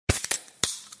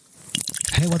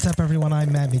Hey, what's up, everyone?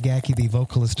 I'm Matt McGachy, the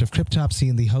vocalist of Cryptopsy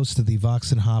and the host of the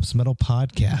Vox and Hops Metal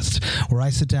Podcast, where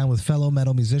I sit down with fellow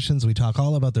metal musicians. We talk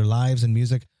all about their lives and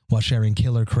music while sharing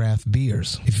killer craft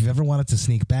beers. If you've ever wanted to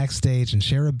sneak backstage and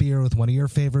share a beer with one of your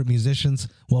favorite musicians,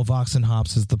 well, Vox and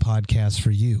Hops is the podcast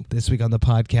for you. This week on the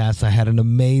podcast, I had an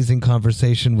amazing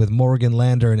conversation with Morgan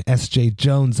Lander and S.J.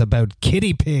 Jones about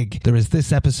Kitty Pig. There is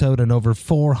this episode and over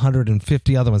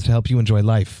 450 other ones to help you enjoy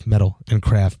life, metal, and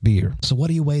craft beer. So what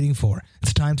are you waiting for?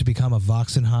 It's time to become a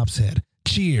Vox and Hops head.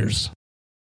 Cheers!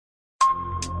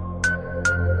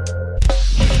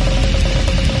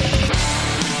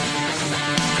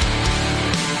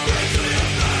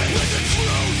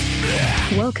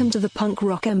 Welcome to the Punk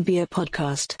Rock MBA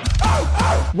podcast.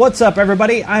 What's up,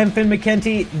 everybody? I'm Finn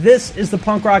McKenty. This is the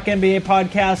Punk Rock MBA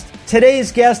podcast.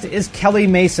 Today's guest is Kelly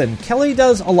Mason. Kelly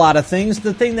does a lot of things.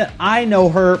 The thing that I know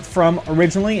her from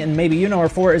originally, and maybe you know her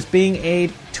for, is being a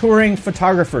touring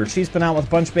photographer. She's been out with a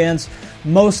bunch of bands,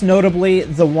 most notably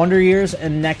The Wonder Years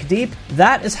and Neck Deep.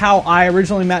 That is how I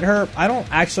originally met her. I don't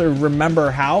actually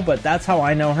remember how, but that's how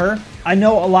I know her. I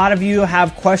know a lot of you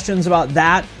have questions about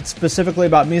that, specifically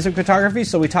about music photography,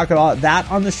 so we talk about that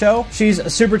on the show. She's a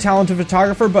super talented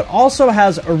photographer, but also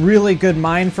has a really good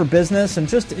mind for business, and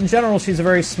just in general, she's a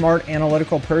very smart,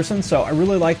 analytical person, so I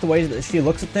really like the way that she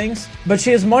looks at things. But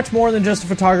she is much more than just a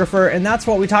photographer, and that's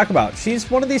what we talk about.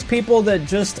 She's one of these people that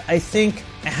just, I think,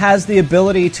 has the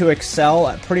ability to excel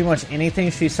at pretty much anything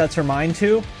she sets her mind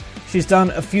to. She's done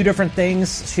a few different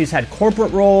things. She's had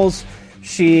corporate roles.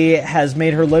 She has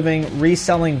made her living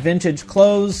reselling vintage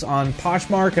clothes on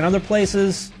Poshmark and other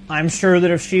places. I'm sure that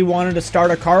if she wanted to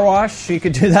start a car wash, she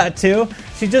could do that too.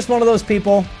 She's just one of those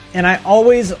people, and I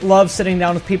always love sitting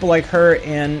down with people like her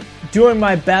and doing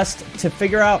my best to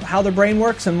figure out how their brain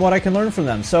works and what I can learn from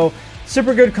them. So,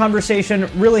 super good conversation.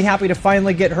 Really happy to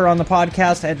finally get her on the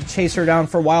podcast. I had to chase her down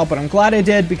for a while, but I'm glad I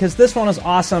did because this one is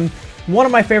awesome. One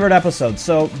of my favorite episodes,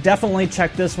 so definitely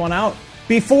check this one out.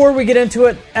 Before we get into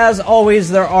it, as always,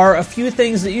 there are a few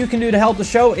things that you can do to help the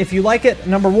show if you like it.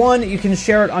 Number one, you can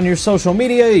share it on your social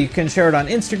media. You can share it on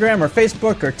Instagram or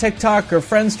Facebook or TikTok or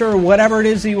Friendster or whatever it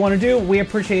is that you want to do. We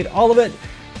appreciate all of it.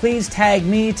 Please tag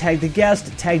me, tag the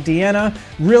guest, tag Deanna.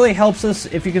 Really helps us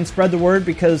if you can spread the word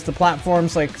because the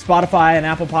platforms like Spotify and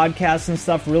Apple Podcasts and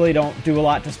stuff really don't do a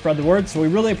lot to spread the word. So we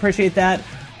really appreciate that.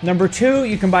 Number two,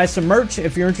 you can buy some merch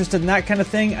if you're interested in that kind of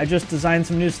thing. I just designed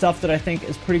some new stuff that I think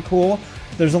is pretty cool.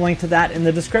 There's a link to that in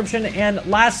the description. And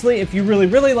lastly, if you really,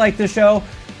 really like the show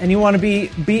and you want to be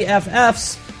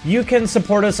BFFs, you can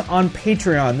support us on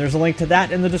Patreon. There's a link to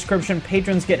that in the description.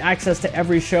 Patrons get access to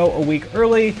every show a week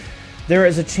early. There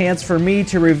is a chance for me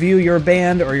to review your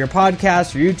band or your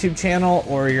podcast, your YouTube channel,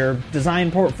 or your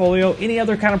design portfolio, any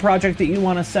other kind of project that you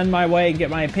want to send my way and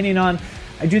get my opinion on.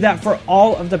 I do that for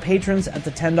all of the patrons at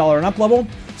the $10 and up level.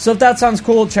 So if that sounds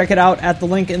cool, check it out at the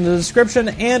link in the description.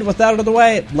 And with that out of the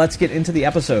way, let's get into the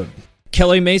episode.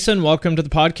 Kelly Mason, welcome to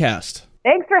the podcast.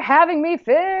 Thanks for having me,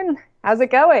 Finn. How's it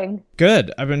going?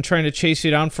 Good. I've been trying to chase you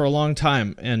down for a long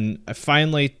time, and I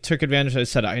finally took advantage. I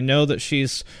said, I know that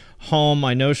she's home.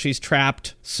 I know she's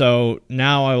trapped, so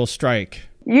now I will strike.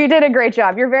 You did a great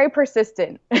job. You're very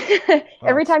persistent.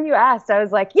 Every time you asked, I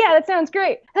was like, yeah, that sounds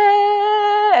great.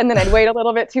 And then I'd wait a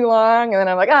little bit too long, and then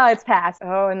I'm like, oh, it's passed.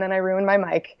 Oh, and then I ruined my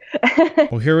mic.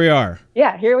 Well, here we are.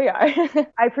 Yeah, here we are.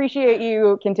 I appreciate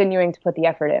you continuing to put the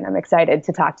effort in. I'm excited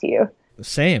to talk to you.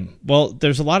 Same. Well,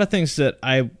 there's a lot of things that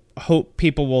I hope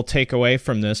people will take away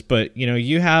from this, but, you know,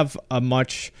 you have a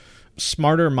much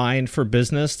smarter mind for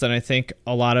business than I think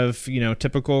a lot of, you know,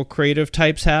 typical creative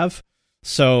types have.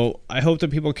 So I hope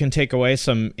that people can take away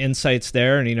some insights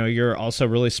there. And, you know, you're also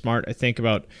really smart, I think,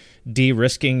 about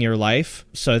de-risking your life.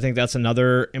 So I think that's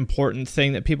another important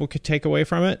thing that people could take away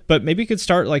from it. But maybe you could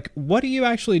start, like, what do you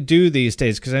actually do these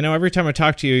days? Because I know every time I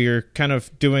talk to you, you're kind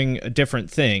of doing a different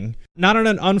thing. Not in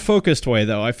an unfocused way,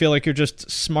 though. I feel like you're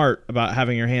just smart about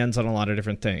having your hands on a lot of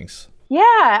different things. Yeah,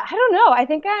 I don't know. I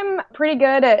think I'm pretty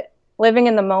good at living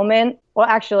in the moment. Well,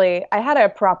 actually, I had a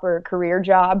proper career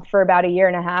job for about 1.5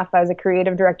 years. I was a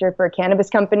creative director for a cannabis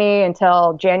company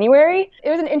until January. It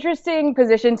was an interesting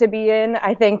position to be in.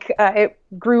 I think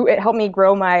it helped me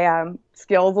grow my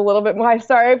skills a little bit more.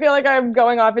 Sorry, I feel like I'm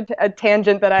going off a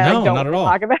tangent that I don't want to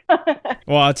talk about.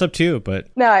 Well, it's up to you, but...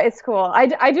 No, it's cool.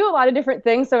 I do a lot of different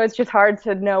things, so it's just hard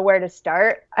to know where to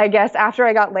start. I guess after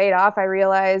I got laid off, I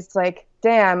realized, like,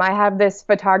 damn, I have this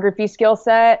photography skill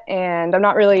set and I'm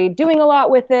not really doing a lot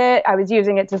with it. I was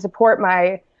using it to support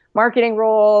my marketing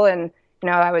role, and, you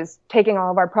know, I was taking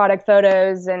all of our product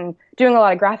photos and doing a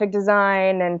lot of graphic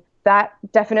design, and that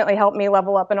definitely helped me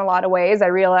level up in a lot of ways. I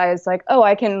realized, like, oh,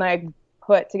 I can, like,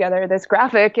 put together this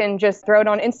graphic and just throw it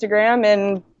on Instagram,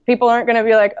 and people aren't going to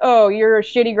be like, oh, you're a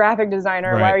shitty graphic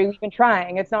designer. Right. Why are you even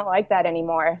trying? It's not like that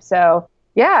anymore. So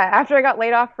yeah, after I got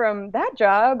laid off from that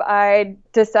job, I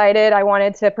decided I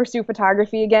wanted to pursue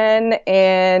photography again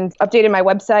and updated my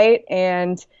website.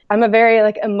 And I'm a very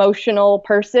like emotional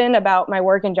person about my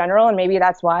work in general, and maybe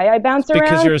that's why I bounce around.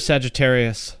 Because you're a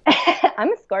Sagittarius.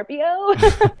 I'm a Scorpio.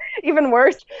 Even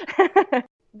worse.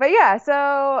 But yeah,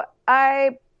 so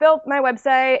I built my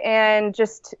website and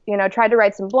just, tried to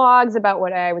write some blogs about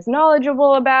what I was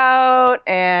knowledgeable about.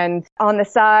 And on the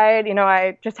side,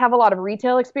 I just have a lot of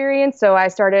retail experience. So I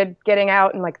started getting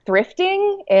out and like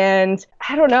thrifting. And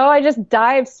I don't know, I just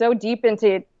dive so deep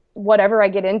into whatever I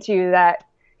get into that,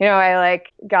 I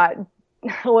like got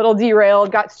a little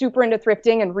derailed, got super into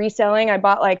thrifting and reselling. I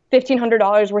bought like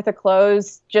 $1,500 worth of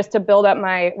clothes just to build up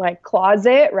my like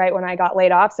closet right when I got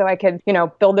laid off so I could,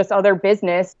 build this other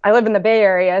business. I live in the Bay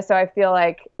Area, so I feel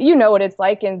like what it's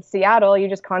like in Seattle. You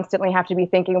just constantly have to be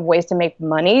thinking of ways to make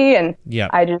money. And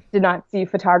I just did not see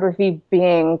photography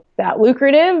being that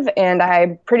lucrative. And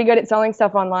I'm pretty good at selling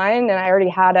stuff online. And I already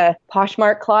had a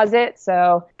Poshmark closet.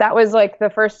 So that was like the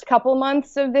first couple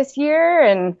months of this year.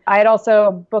 And I had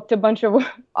also booked a bunch of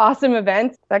awesome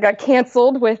events that got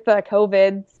canceled with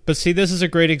COVID. But see, this is a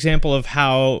great example of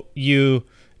how you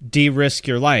de-risk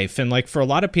your life. And like for a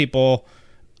lot of people,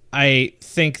 I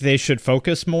think they should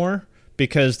focus more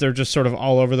because they're just sort of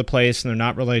all over the place and they're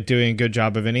not really doing a good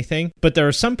job of anything. But there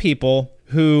are some people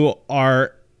who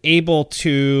are able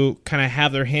to kind of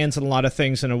have their hands in a lot of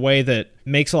things in a way that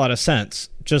makes a lot of sense,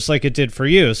 just like it did for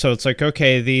you. So it's like,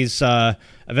 okay, these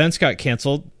events got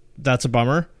canceled. That's a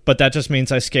bummer, but that just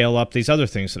means I scale up these other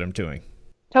things that I'm doing.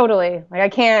 Totally. Like I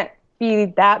can't be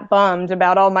that bummed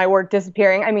about all my work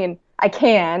disappearing. I mean, I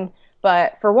can,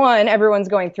 but for one, everyone's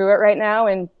going through it right now.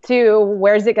 And two,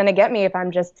 where's it going to get me if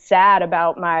I'm just sad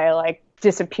about my like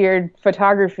disappeared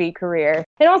photography career?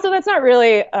 And also that's not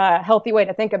really a healthy way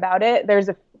to think about it. There's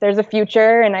a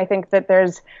future, and I think that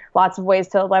there's lots of ways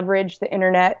to leverage the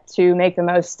internet to make the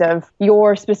most of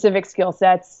your specific skill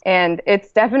sets. And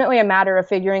it's definitely a matter of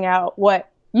figuring out what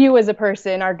you as a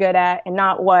person are good at and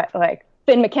not what like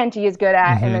Finn McKenty is good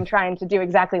at, and then trying to do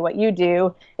exactly what you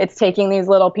do. It's taking these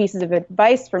little pieces of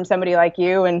advice from somebody like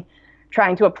you and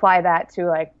trying to apply that to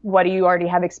like, what do you already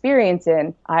have experience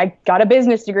in? I got a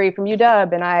business degree from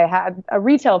UW and I had a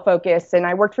retail focus and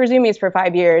I worked for Zumiez for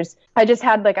 5 years. I just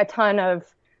had like a ton of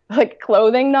like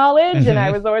clothing knowledge and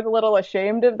I was always a little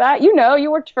ashamed of that. You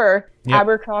worked for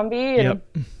Abercrombie and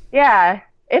yeah,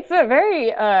 it's a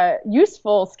very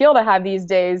useful skill to have these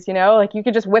days, like you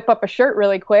could just whip up a shirt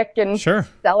really quick and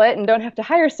sell it and don't have to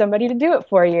hire somebody to do it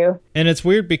for you. And it's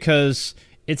weird because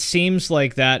it seems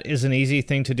like that is an easy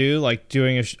thing to do, like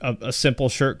doing a simple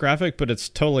shirt graphic, but it's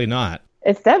totally not.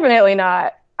 It's definitely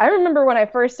not. I remember when I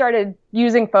first started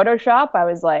using Photoshop, I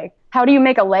was like, how do you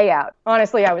make a layout?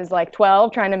 Honestly, I was like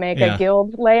 12 trying to make a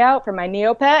guild layout for my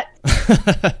Neopet.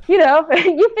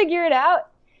 You figure it out.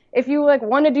 If you like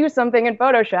want to do something in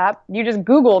Photoshop, you just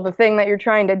Google the thing that you're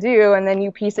trying to do and then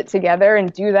you piece it together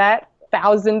and do that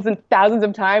thousands and thousands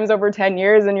of times over 10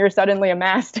 years and you're suddenly a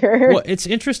master. Well, it's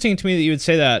interesting to me that you would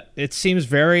say that. It seems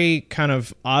very kind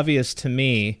of obvious to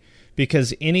me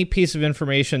because any piece of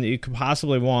information that you could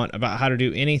possibly want about how to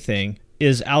do anything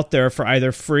is out there for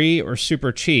either free or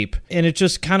super cheap. And it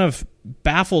just kind of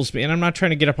baffles me. And I'm not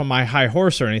trying to get up on my high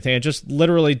horse or anything. I just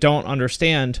literally don't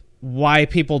understand why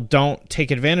people don't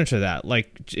take advantage of that.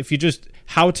 Like if you just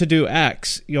how to do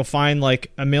X, you'll find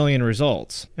like a million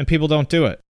results and people don't do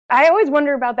it. I always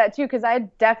wonder about that too, because I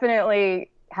definitely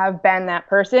have been that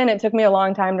person. It took me a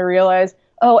long time to realize,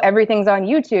 oh, everything's on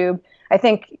YouTube. I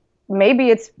think maybe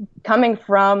it's coming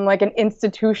from like an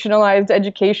institutionalized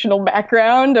educational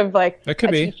background of like that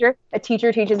could be. A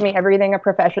teacher teaches me everything. A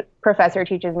professor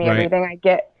teaches me everything. I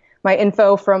get my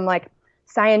info from like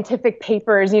scientific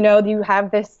papers. You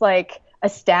have this like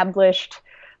established,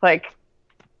 like,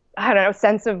 I don't know,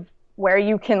 sense of where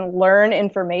you can learn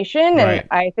information. And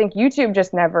I think YouTube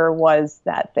just never was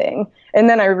that thing. And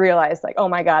then I realized like, oh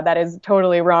my God, that is a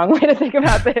totally wrong way to think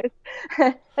about this,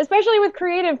 especially with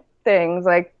creative things.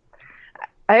 Like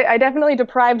I definitely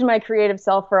deprived my creative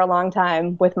self for a long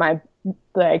time with my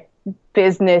like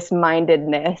business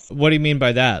mindedness. What do you mean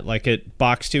by that? Like it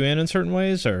boxed you in certain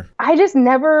ways, or? I just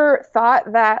never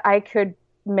thought that I could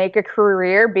make a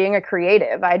career being a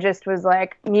creative. I just was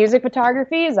like, music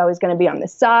photography is always going to be on the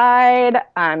side.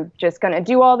 I'm just going to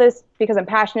do all this because I'm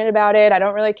passionate about it. I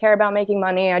don't really care about making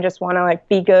money. I just want to like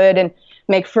be good and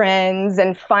make friends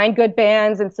and find good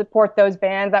bands and support those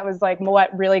bands. That was like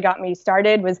what really got me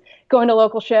started, was going to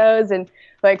local shows and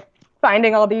like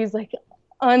finding all these like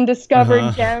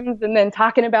undiscovered gems and then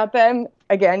talking about them.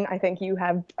 Again, I think you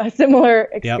have a similar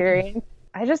experience. Yep.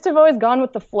 I just have always gone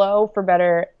with the flow for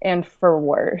better and for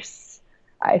worse,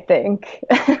 I think.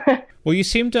 Well, you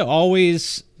seem to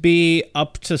always be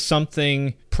up to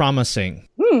something promising.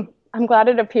 I'm glad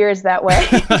it appears that way.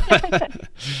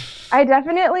 I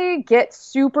definitely get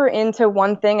super into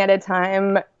one thing at a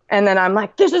time. And then I'm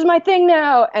like, this is my thing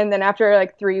now. And then after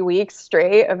like 3 weeks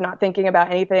straight of not thinking about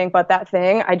anything but that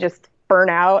thing, I just burn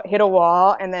out, hit a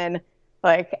wall, and then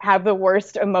like have the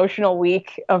worst emotional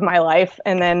week of my life.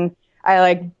 And then I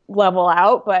like level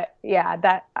out. But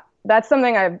yeah, that's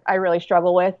something I really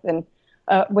struggle with. And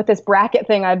with this bracket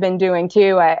thing I've been doing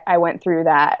too, I went through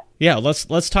that. Yeah,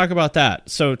 let's talk about that.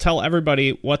 So tell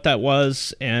everybody what that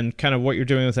was and kind of what you're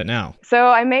doing with it now. So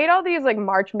I made all these like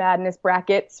March Madness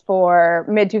brackets for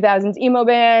mid-2000s emo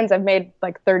bands. I've made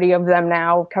like 30 of them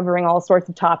now, covering all sorts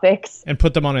of topics. And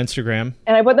put them on Instagram.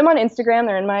 And I put them on Instagram.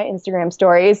 They're in my Instagram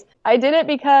stories. I did it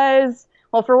because,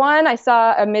 well, for one, I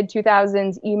saw a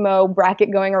mid-2000s emo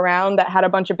bracket going around that had a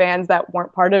bunch of bands that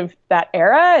weren't part of that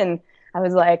era. And I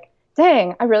was like,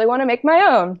 dang, I really want to make my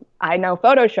own. I know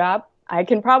Photoshop. I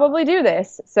can probably do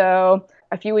this. So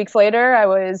a few weeks later, I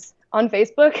was on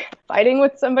Facebook fighting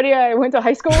with somebody I went to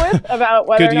high school with about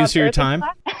whether Good use of your time.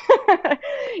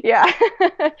 Yeah.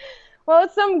 Well,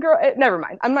 it's some girl. Never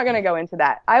mind. I'm not going to go into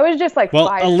that. I was just like, well,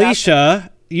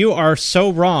 Alicia, you are so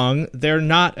wrong. They're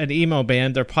not an emo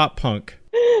band. They're pop punk.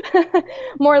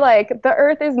 More like, the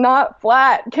earth is not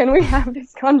flat. Can we have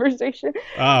this conversation?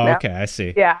 Oh, no. Okay. I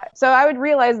see. Yeah. So I would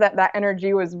realize that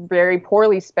energy was very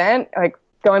poorly spent, like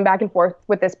going back and forth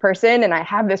with this person. And I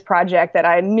have this project that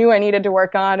I knew I needed to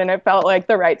work on, and it felt like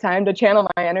the right time to channel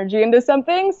my energy into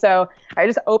something. So I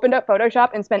just opened up Photoshop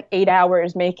and spent 8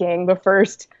 hours making the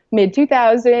first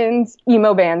mid-2000s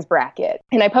emo bands bracket.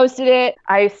 And I posted it.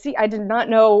 I did not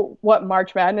know what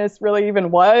March Madness really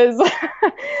even was.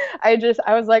 I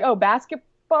was like, oh,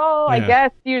 basketball, I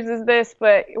guess, uses this,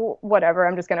 but whatever.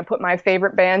 I'm just going to put my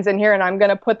favorite bands in here and I'm going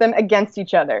to put them against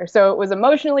each other. So it was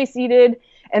emotionally seated.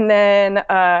 And then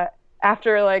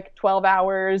after like 12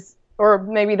 hours, or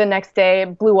maybe the next day,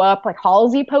 it blew up. Like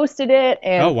Halsey posted it.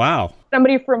 And oh, wow.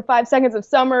 Somebody from 5 Seconds of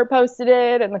Summer posted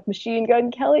it, and like Machine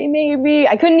Gun Kelly maybe.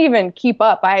 I couldn't even keep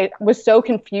up. I was so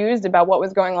confused about what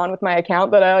was going on with my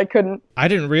account that I couldn't. I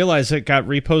didn't realize it got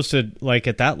reposted like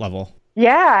at that level.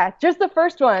 Yeah, just the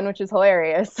first one, which is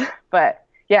hilarious. But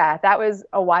yeah, that was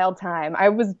a wild time. I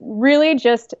was really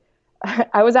just...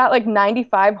 I was at like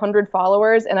 9,500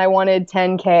 followers and I wanted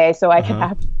 10K so I could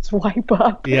have to swipe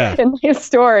up in my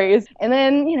stories. And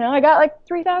then, I got like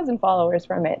 3,000 followers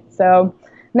from it. So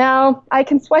now I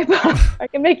can swipe up. I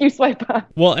can make you swipe up.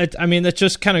 Well, that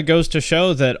just kind of goes to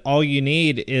show that all you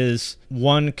need is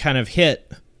one kind of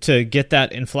hit to get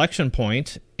that inflection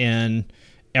point, and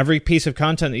every piece of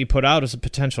content that you put out is a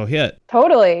potential hit.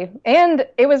 Totally. And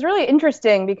it was really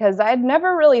interesting because I'd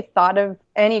never really thought of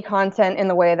any content in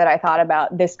the way that I thought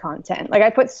about this content. Like I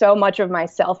put so much of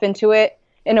myself into it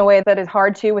in a way that is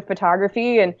hard to with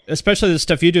photography. And especially the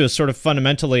stuff you do is sort of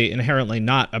fundamentally, inherently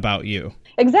not about you.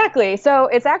 Exactly. So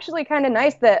it's actually kind of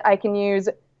nice that I can use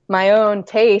my own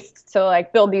taste to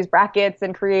like build these brackets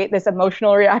and create this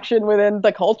emotional reaction within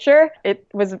the culture. It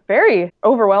was very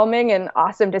overwhelming and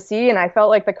awesome to see. And I felt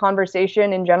like the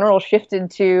conversation in general shifted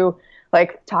to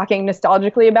like talking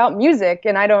nostalgically about music.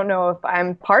 And I don't know if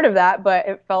I'm part of that, but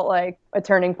it felt like a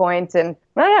turning point. And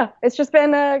it's just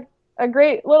been a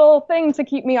great little thing to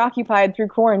keep me occupied through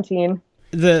quarantine.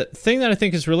 The thing that I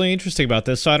think is really interesting about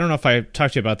this, so I don't know if I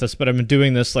talked to you about this, but I've been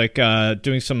doing this, like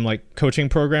doing some like coaching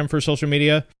program for social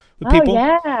media with people.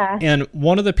 Yeah. And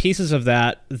one of the pieces of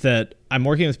that I'm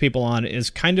working with people on is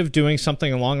kind of doing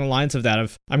something along the lines of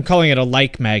that. I'm calling it a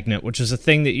like magnet, which is a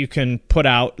thing that you can put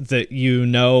out that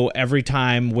every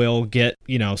time will get,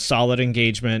 solid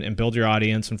engagement and build your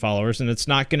audience and followers. And it's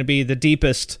not going to be the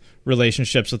deepest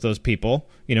relationships with those people,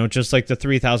 just like the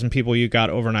 3,000 people you got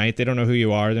overnight. They don't know who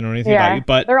you are. They don't know anything about you,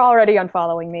 but they're already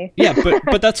unfollowing me. Yeah,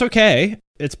 but that's okay.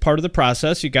 It's part of the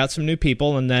process. You got some new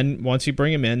people, and then once you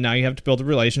bring them in, now you have to build a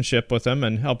relationship with them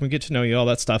and help them get to know you, all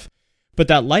that stuff. But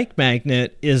that like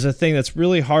magnet is a thing that's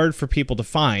really hard for people to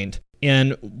find.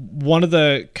 And one of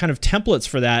the kind of templates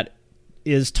for that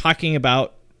is talking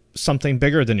about something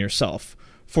bigger than yourself.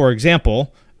 For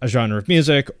example, a genre of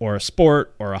music or a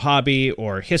sport or a hobby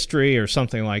or history or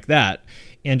something like that.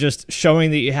 And just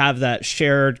showing that you have that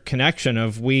shared connection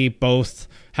of we both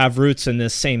have roots in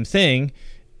this same thing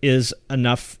is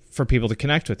enough for people to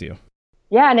connect with you.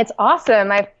 Yeah, and it's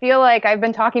awesome. I feel like I've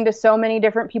been talking to so many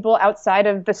different people outside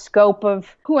of the scope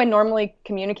of who I normally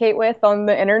communicate with on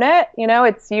the internet. You know,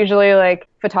 it's usually like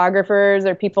photographers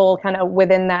or people kind of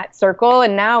within that circle.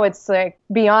 And now it's like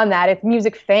beyond that, it's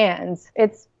music fans.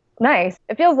 It's nice.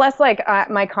 It feels less like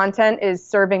my content is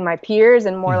serving my peers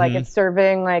and more like it's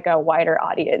serving like a wider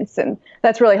audience. And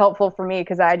that's really helpful for me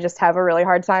because I just have a really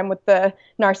hard time with the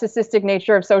narcissistic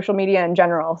nature of social media in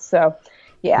general. So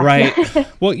yeah. Right.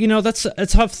 Well, you know, that's a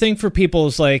tough thing for people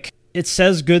is like, it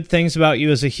says good things about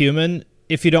you as a human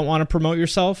if you don't want to promote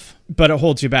yourself, but it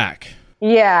holds you back.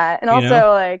 Yeah. And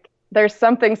also like there's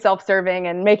something self-serving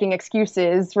and making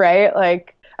excuses, right?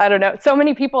 Like, I don't know. So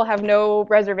many people have no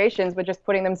reservations with just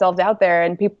putting themselves out there,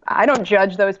 and I don't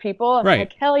judge those people. I'm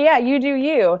like, hell yeah, you do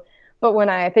you. But when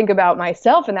I think about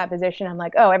myself in that position, I'm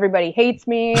like, oh, everybody hates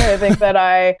me. I think that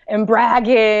I am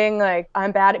bragging. Like,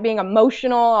 I'm bad at being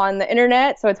emotional on the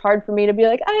internet. So it's hard for me to be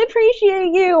like, I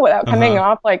appreciate you without coming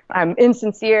off like I'm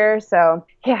insincere. So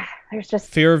yeah, there's just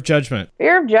fear of judgment.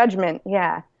 Fear of judgment.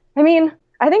 Yeah. I mean,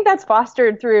 I think that's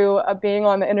fostered through being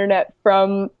on the internet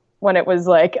from when it was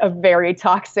like a very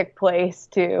toxic place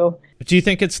too. Do you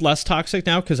think it's less toxic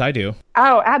now? Because I do.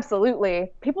 Oh,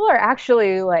 absolutely. People are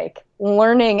actually like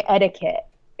learning etiquette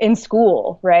in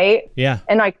school, right? Yeah.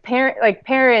 And like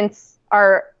parents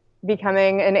are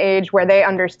becoming an age where they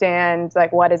understand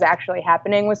like what is actually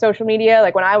happening with social media.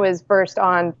 Like when I was first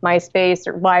on MySpace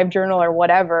or LiveJournal or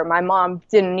whatever, my mom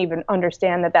didn't even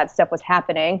understand that stuff was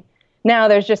happening. Now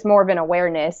there's just more of an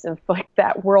awareness of like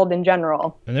that world in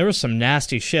general. And there was some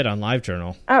nasty shit on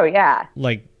LiveJournal. Oh yeah.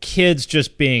 Like kids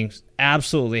just being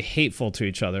absolutely hateful to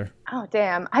each other. Oh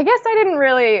damn. I guess I don't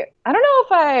know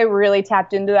if I really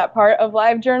tapped into that part of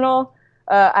LiveJournal.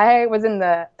 I was in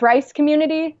the Thrice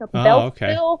community,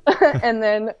 Beltsville, and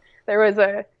then there was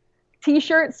a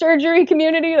t-shirt surgery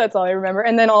community. That's all I remember.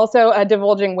 And then also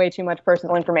divulging way too much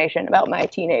personal information about my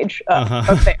teenage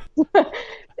affairs.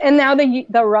 And now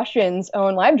the Russians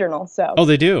own LiveJournal. So oh,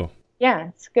 they do. Yeah,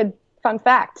 it's a good fun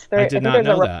fact. I did not know that.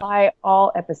 There's a Reply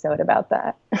All episode about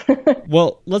that.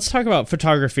 Well, let's talk about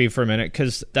photography for a minute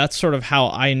because that's sort of how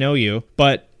I know you.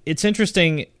 But it's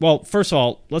interesting. Well, first of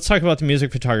all, let's talk about the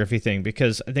music photography thing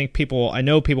because I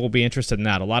know people will be interested in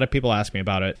that. A lot of people ask me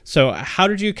about it. So how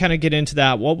did you kind of get into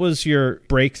that? What was your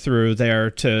breakthrough there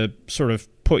to sort of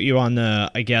put you on the,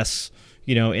 I guess,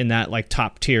 in that like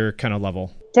top tier kind of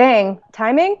level? Dang,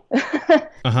 timing?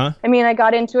 I mean, I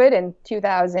got into it in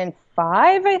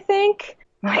 2005, I think.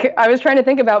 Like, I was trying to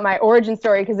think about my origin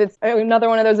story because it's another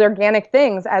one of those organic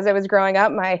things. As I was growing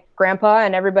up, my grandpa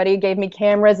and everybody gave me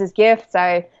cameras as gifts.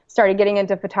 I started getting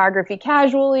into photography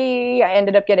casually. I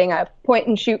ended up getting a point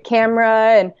and shoot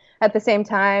camera and at the same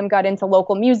time got into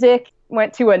local music.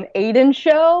 Went to an Aiden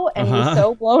show and was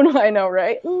so blown, I know,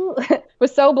 right?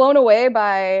 Was so blown away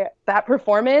by that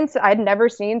performance. I'd never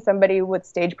seen somebody with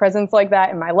stage presence like that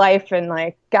in my life, and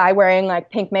like guy wearing like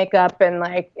pink makeup, and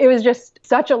like it was just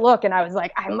such a look. And I was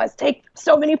like, I must take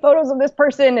so many photos of this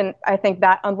person. And I think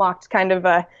that unlocked kind of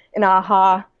an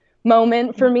aha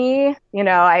moment for me.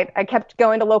 I kept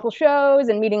going to local shows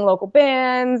and meeting local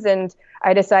bands, and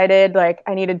I decided like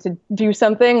I needed to do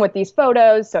something with these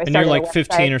photos. So I started. And you're like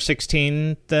 15 or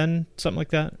 16 then, something like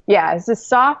that? Yeah, I was a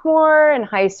sophomore in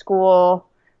high school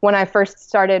when I first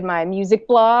started my music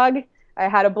blog. I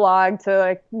had a blog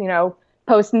to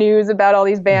post news about all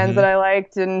these bands that I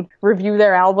liked and review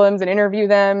their albums and interview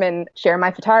them and share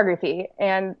my photography.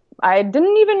 And I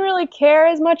didn't even really care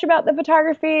as much about the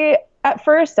photography at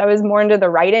first. I was more into the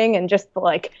writing and just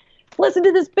like, listen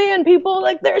to this band, people,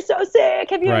 like they're so sick.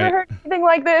 Have you ever heard anything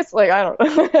like this? Like, I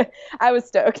don't know. I was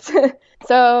stoked.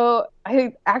 So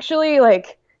I actually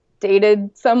like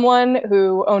dated someone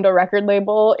who owned a record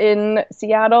label in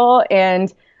Seattle.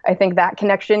 And I think that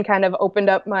connection kind of opened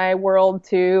up my world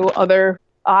to other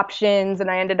options.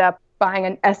 And I ended up buying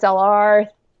an SLR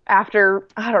after,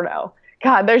 I don't know.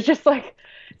 God, there's just like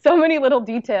so many little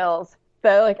details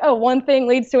that like, oh, one thing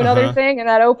leads to another thing, and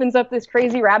that opens up this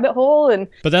crazy rabbit hole.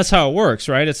 But that's how it works,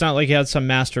 right? It's not like you had some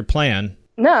master plan.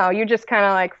 No, you just kind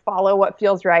of like follow what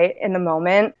feels right in the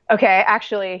moment. Okay,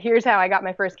 actually, here's how I got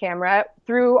my first camera.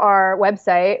 Through our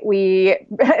website, we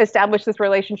established this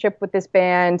relationship with this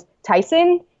band,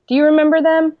 Tyson. Do you remember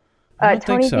them?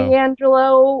 Tony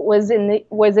D'Angelo was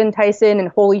in Tyson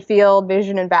and Holyfield,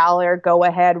 Vision and Valor, Go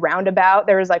Ahead, Roundabout.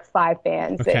 There was like 5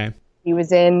 bands. Okay. He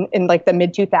was in like the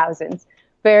mid 2000s.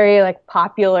 Very like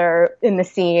popular in the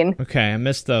scene. Okay, I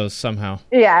missed those somehow.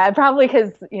 Yeah, probably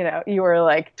because you were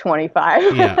like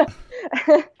 25. Yeah.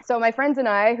 So my friends and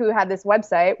I, who had this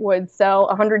website, would sell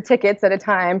 100 tickets at a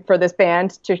time for this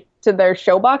band to their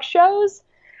Showbox shows.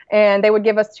 and they would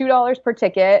give us $2 per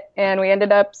ticket, and we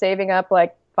ended up saving up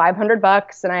like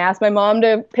 $500, and I asked my mom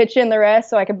to pitch in the rest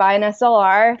so I could buy an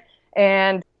SLR.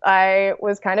 And I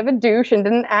was kind of a douche and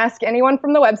didn't ask anyone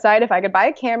from the website if I could buy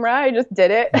a camera. I just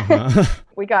did it.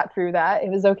 We got through that. It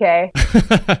was okay.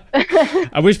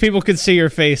 I wish people could see your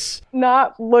face.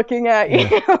 Not looking at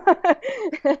you.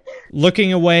 Yeah.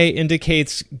 Looking away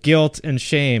indicates guilt and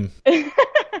shame.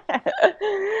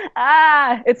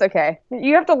 It's okay.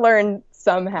 You have to learn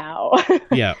somehow.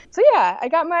 Yeah. So yeah, I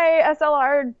got my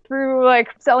SLR through like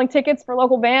selling tickets for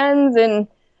local bands and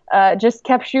just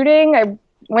kept shooting. I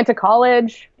went to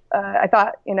college. I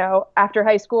thought, after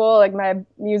high school, like my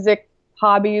music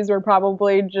hobbies were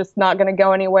probably just not going to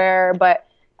go anywhere, but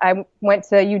I went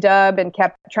to UW and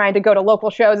kept trying to go to local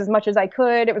shows as much as I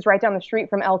could. It was right down the street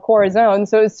from El Corazon,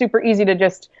 so it was super easy to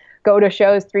just go to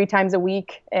shows 3 times a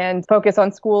week and focus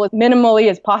on school as minimally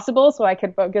as possible so I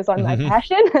could focus on my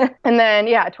passion. And then,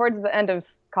 towards the end of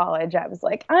college, I was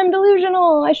like, I'm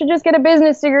delusional. I should just get a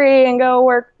business degree and go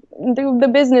work, do the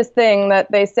business thing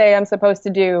that they say I'm supposed to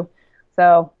do.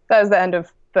 So that was the end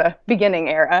of the beginning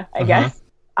era, I guess.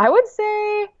 I would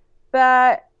say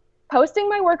that posting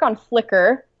my work on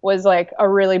Flickr was like a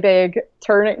really big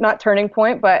not turning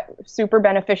point, but super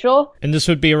beneficial. And this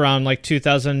would be around like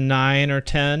 2009 or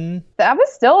 10? That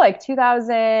was still like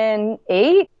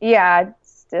 2008. Yeah,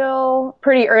 still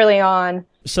pretty early on.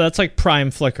 So that's like prime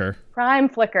Flickr. Prime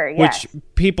Flickr, yes. Which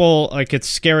people, like, it's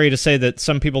scary to say that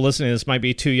some people listening to this might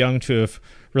be too young to have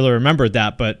really remembered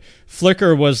that, but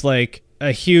Flickr was like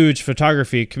a huge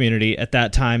photography community at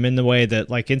that time in the way that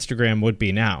like Instagram would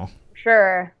be now.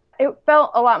 Sure. It felt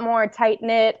a lot more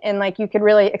tight-knit and like you could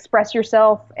really express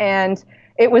yourself, and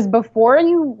it was before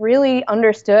you really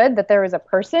understood that there was a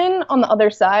person on the other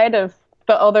side of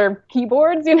the other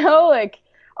keyboards, like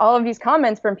all of these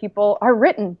comments from people are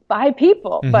written by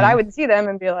people, but I would see them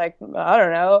and be like, I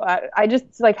don't know. I just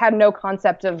like had no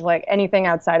concept of like anything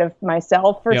outside of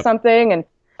myself or something. And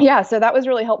yeah, so that was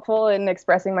really helpful in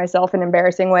expressing myself in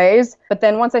embarrassing ways. But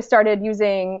then once I started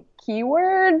using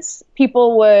keywords,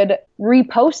 people would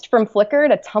repost from Flickr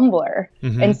to Tumblr.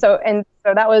 And so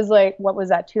that was like, what was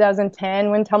that,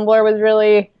 2010 when Tumblr was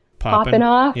really popping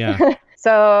off? Yeah.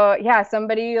 So yeah,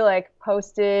 somebody like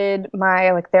posted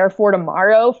my like Therefore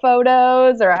Tomorrow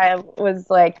photos, or I was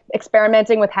like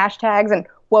experimenting with hashtags and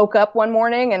woke up one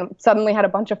morning and suddenly had a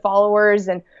bunch of followers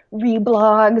and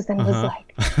reblogs and was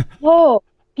like, whoa,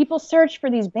 people search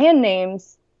for these band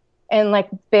names and like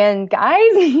band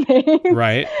guys' names.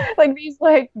 Right. Like these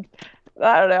like,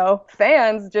 I don't know,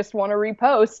 fans just want to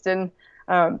repost. And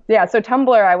so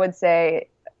Tumblr, I would say,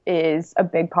 is a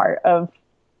big part of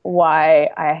why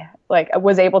I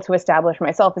was able to establish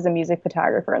myself as a music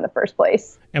photographer in the first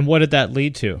place. And what did that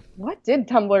lead to? What did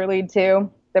Tumblr lead to?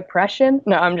 Depression?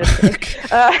 No, I'm just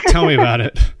kidding. Tell me about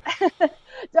it.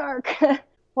 Dark.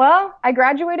 Well, I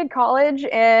graduated college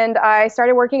and I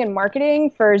started working in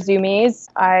marketing for Zoomies.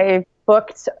 I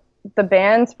booked the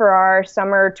bands for our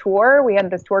summer tour. We had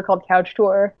this tour called Couch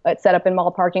Tour that's set up in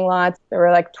mall parking lots. There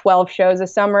were like 12 shows a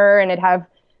summer, and it'd have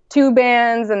 2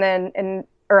 bands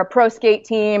or a pro skate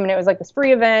team, and it was like this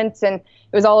free event, and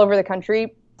it was all over the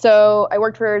country. So I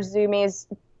worked for Zoomies,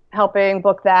 helping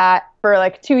book that for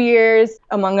like 2 years,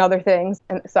 among other things.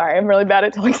 And sorry, I'm really bad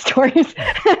at telling stories.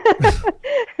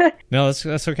 No,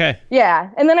 that's okay. Yeah.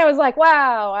 And then I was like,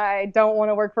 wow, I don't want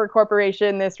to work for a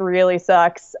corporation. This really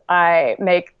sucks. I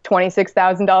make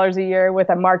 $26,000 a year with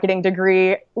a marketing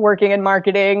degree, working in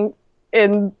marketing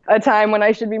in a time when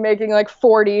I should be making like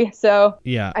 40. So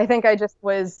yeah, I think I just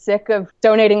was sick of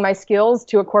donating my skills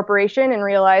to a corporation and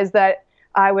realized that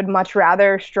I would much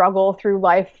rather struggle through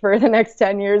life for the next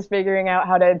 10 years figuring out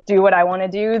how to do what I want to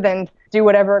do than do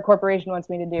whatever a corporation wants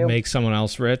me to do. Make someone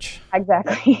else rich.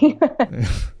 Exactly.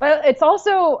 But it's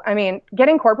also,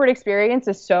 getting corporate experience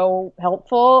is so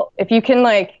helpful. If you can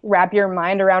wrap your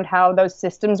mind around how those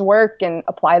systems work and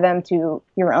apply them to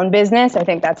your own business, I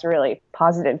think that's a really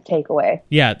positive takeaway.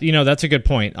 Yeah, that's a good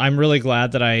point. I'm really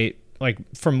glad that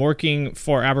from working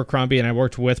for Abercrombie, and I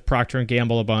worked with Procter &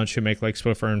 Gamble a bunch, who make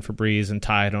Swiffer and Febreze and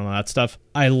Tide and all that stuff.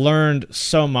 I learned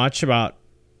so much about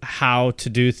how to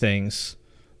do things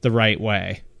the right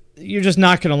way. You're just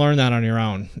not going to learn that on your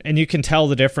own. And you can tell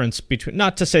the difference between,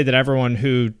 not to say that everyone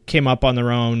who came up on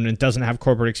their own and doesn't have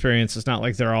corporate experience, it's not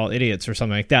like they're all idiots or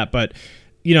something like that. But,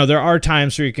 there are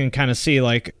times where you can kind of see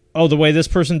the way this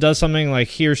person does something,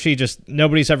 he or she just,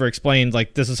 nobody's ever explained,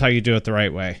 this is how you do it the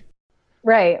right way.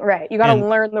 Right. You got to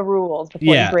learn the rules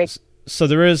before you break. So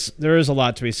there is a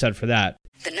lot to be said for that.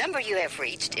 The number you have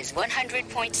reached is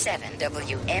 100.7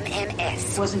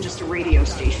 WMMS. It wasn't just a radio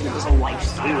station, it was a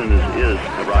lifestyle. Cleveland is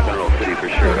a rock and roll city for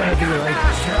sure.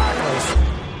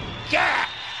 Get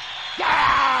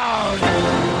down!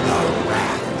 The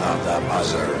Wrath of the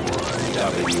Buzzard.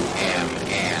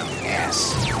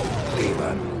 WMMS.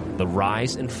 Cleveland. The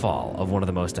rise and fall of one of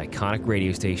the most iconic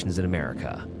radio stations in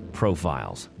America.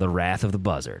 Profiles, The Wrath of the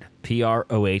Buzzard.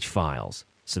 PROH Files.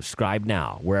 Subscribe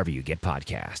now wherever you get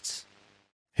podcasts.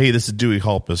 Hey, this is Dewey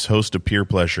Halpus, host of Peer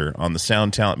Pleasure on the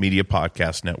Sound Talent Media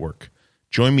Podcast Network.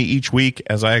 Join me each week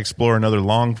as I explore another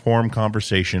long-form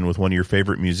conversation with one of your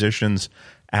favorite musicians,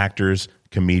 actors,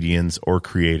 comedians, or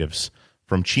creatives.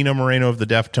 From Chino Moreno of the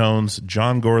Deftones,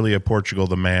 John Gorley of Portugal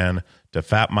the Man, to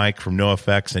Fat Mike from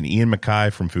NoFX and Ian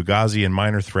MacKaye from Fugazi and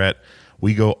Minor Threat,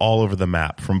 we go all over the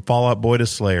map. From Fall Out Boy to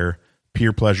Slayer,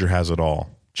 Peer Pleasure has it all.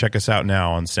 Check us out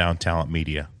now on Sound Talent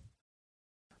Media.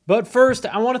 But first,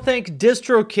 I want to thank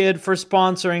DistroKid for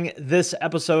sponsoring this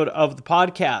episode of the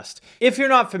podcast. If you're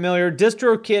not familiar,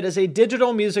 DistroKid is a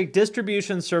digital music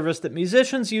distribution service that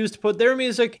musicians use to put their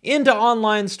music into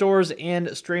online stores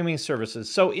and streaming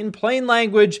services. So in plain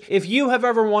language, if you have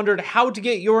ever wondered how to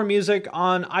get your music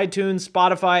on iTunes,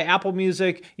 Spotify, Apple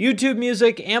Music, YouTube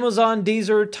Music, Amazon,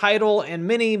 Deezer, Tidal, and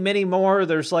many, many more,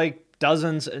 there's like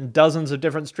dozens and dozens of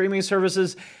different streaming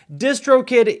services.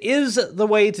 DistroKid is the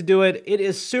way to do it. It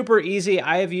is super easy.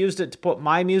 I have used it to put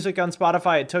my music on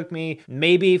Spotify. It took me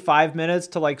maybe 5 minutes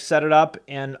to set it up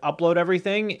and upload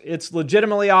everything. It's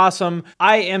legitimately awesome.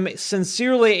 I am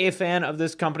sincerely a fan of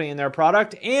this company and their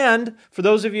product. And for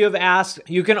those of you who have asked,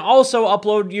 you can also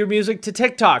upload your music to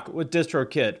TikTok with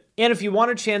DistroKid. And if you want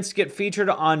a chance to get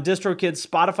featured on DistroKid's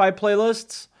Spotify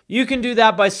playlists, you can do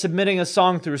that by submitting a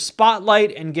song through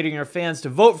Spotlight and getting your fans to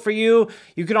vote for you.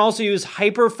 You can also use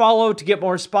Hyperfollow to get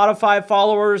more Spotify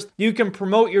followers. You can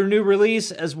promote your new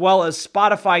release as well as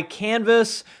Spotify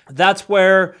Canvas. That's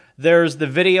where there's the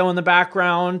video in the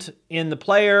background in the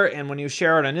player, and when you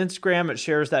share it on Instagram, it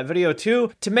shares that video too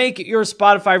to make your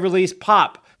Spotify release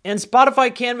pop. And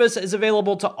Spotify Canvas is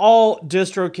available to all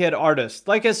DistroKid artists.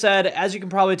 Like I said, as you can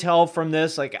probably tell from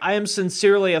this, I am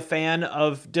sincerely a fan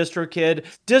of DistroKid.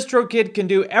 DistroKid can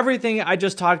do everything I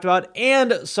just talked about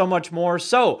and so much more.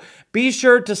 So be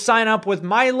sure to sign up with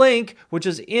my link, which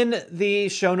is in the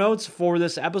show notes for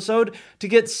this episode, to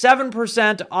get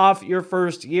 7% off your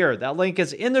first year. That link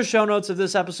is in the show notes of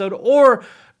this episode, or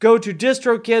go to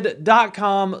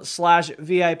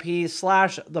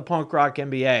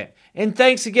distrokid.com/VIP/thepunkrockmba. And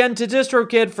thanks again to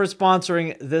DistroKid for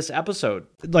sponsoring this episode.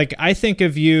 I think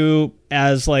of you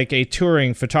as a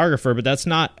touring photographer, but that's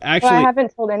not actually... Well, I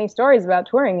haven't told any stories about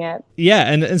touring yet.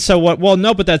 Yeah, and so what... Well,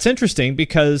 no, but that's interesting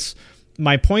because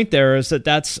my point there is that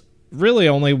that's really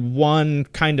only one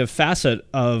kind of facet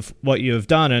of what you have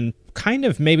done, and kind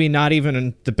of maybe not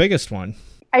even the biggest one.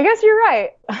 I guess you're right.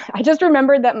 I just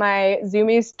remembered that my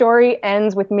Zoomies story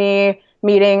ends with me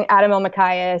meeting Adam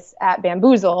Elmakias at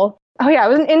Bamboozle. Oh yeah, I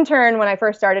was an intern when I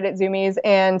first started at Zoomies,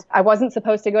 and I wasn't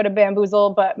supposed to go to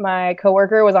Bamboozle, but my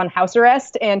coworker was on house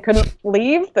arrest and couldn't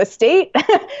leave the state.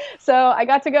 So I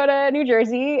got to go to New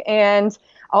Jersey, and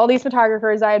all these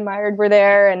photographers I admired were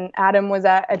there, and Adam was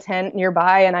at a tent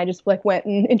nearby, and I just went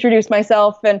and introduced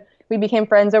myself, and we became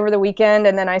friends over the weekend,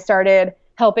 and then I started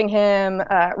helping him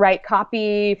write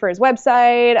copy for his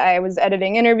website. I was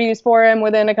editing interviews for him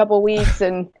within a couple weeks.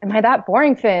 And am I that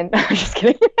boring, Finn? I'm just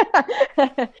kidding.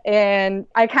 And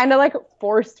I kind of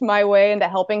forced my way into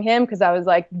helping him because I was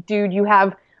like, dude, you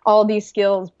have all these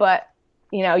skills, but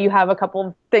you have a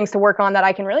couple things to work on that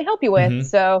I can really help you with. Mm-hmm.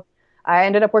 So I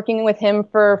ended up working with him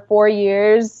for 4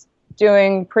 years,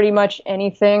 doing pretty much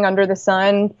anything under the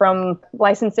sun, from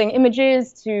licensing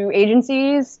images to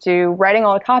agencies to writing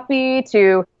all the copy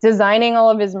to designing all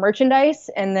of his merchandise.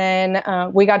 And then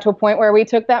we got to a point where we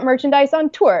took that merchandise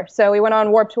on tour. So we went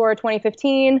on Warped Tour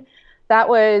 2015. That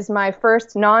was my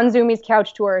first non-Zoomies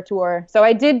Couch Tour. So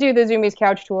I did do the Zoomies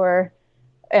Couch Tour,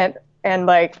 and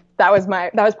that was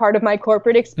part of my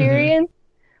corporate experience.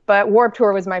 Mm-hmm. But Warped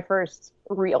Tour was my first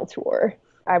real tour.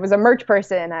 I was a merch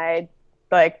person. I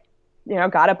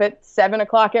got up at 7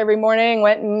 o'clock every morning,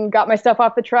 went and got my stuff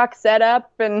off the truck, set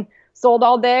up, and sold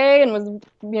all day, and was,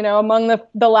 among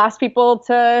the last people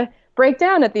to break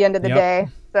down at the end of the day.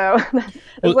 So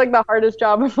it's the hardest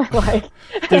job of my life.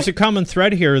 There's a common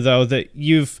thread here, though, that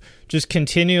you've just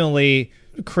continually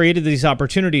created these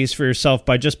opportunities for yourself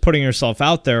by just putting yourself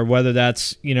out there, whether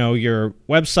that's, your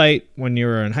website when you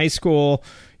were in high school,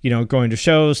 going to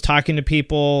shows, talking to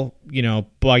people,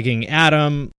 bugging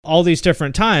Adam, all these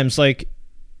different times.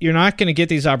 You're not going to get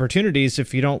these opportunities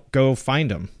if you don't go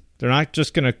find them. They're not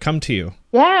just going to come to you.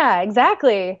 Yeah,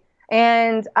 exactly.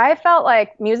 And I felt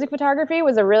like music photography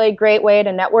was a really great way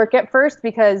to network at first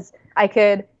because I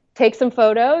could take some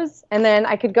photos and then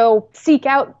I could go seek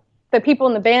out the people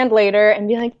in the band later and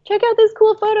be like, check out this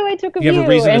cool photo I took of you. You have a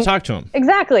reason to talk to them.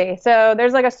 Exactly. So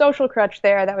there's like a social crutch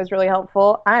there that was really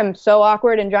helpful. I'm so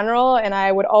awkward in general, and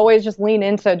I would always just lean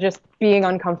into just being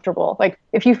uncomfortable. Like,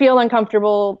 if you feel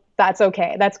uncomfortable, that's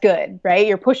okay. That's good, right?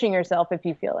 You're pushing yourself if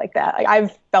you feel like that. Like,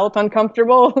 I've felt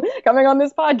uncomfortable coming on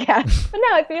this podcast, but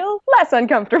now I feel less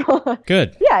uncomfortable.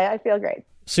 Good. Yeah, I feel great.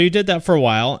 So you did that for a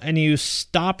while, and you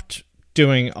stopped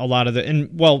doing a lot of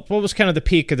what was kind of the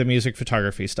peak of the music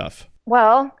photography stuff?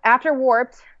 Well, after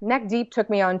Warped, Neck Deep took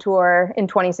me on tour in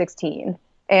 2016,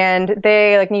 and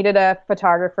they needed a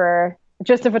photographer,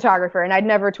 just a photographer, and I'd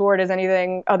never toured as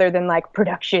anything other than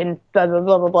production, blah, blah,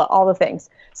 blah, blah, blah, all the things.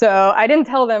 So I didn't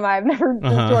tell them I've never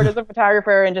toured as a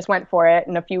photographer and just went for it.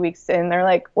 And a few weeks in, they're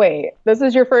like, wait, this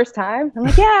is your first time? I'm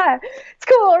like, yeah, it's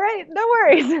cool, right? No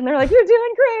worries. And they're like, you're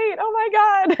doing great. Oh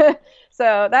my God.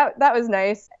 So that was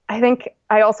nice. I think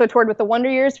I also toured with the Wonder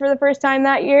Years for the first time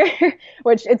that year,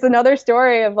 which it's another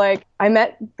story of I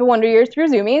met the Wonder Years through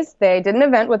Zoomies. They did an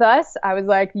event with us. I was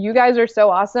like, you guys are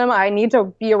so awesome. I need to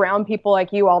be around people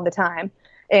like you all the time.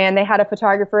 And they had a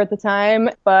photographer at the time,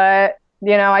 but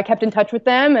I kept in touch with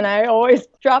them, and I always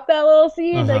dropped that little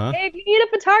seed, like, hey, if you need a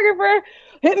photographer,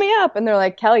 hit me up. And they're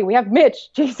like, Kelly, we have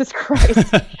Mitch. Jesus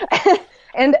Christ.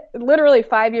 And literally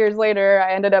 5 years later,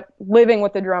 I ended up living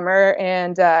with the drummer,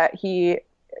 and he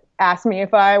asked me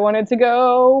if I wanted to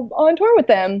go on tour with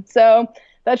them. So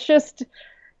that's just,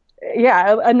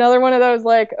 another one of those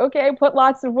okay, put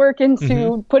lots of work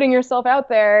into putting yourself out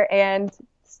there, and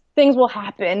things will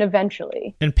happen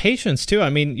eventually. And patience, too. I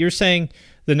mean, you're saying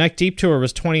the Neck Deep tour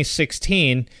was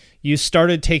 2016. You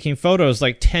started taking photos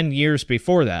 10 years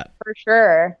before that. For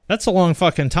sure. That's a long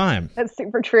fucking time. That's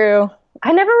super true.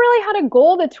 I never really had a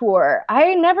goal to tour.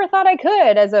 I never thought I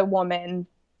could as a woman,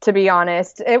 to be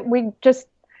honest.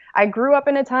 I grew up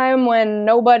in a time when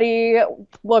nobody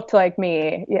looked like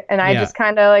me, and I just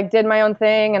kind of did my own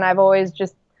thing, and I've always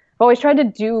tried to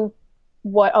do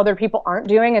what other people aren't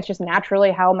doing. It's just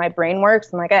naturally how my brain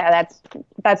works. I'm like,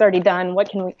 that's already done.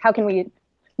 How can we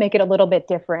make it a little bit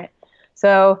different?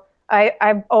 So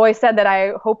I've always said that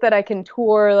I hope that I can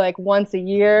tour once a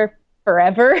year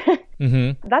forever.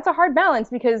 That's a hard balance,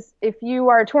 because if you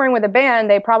are touring with a band,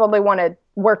 they probably want to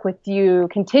work with you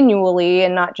continually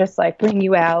and not just bring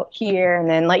you out here and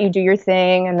then let you do your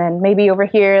thing, and then maybe over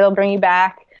here they'll bring you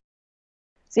back.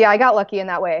 So I got lucky in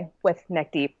that way with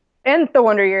Neck Deep and the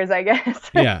Wonder Years, I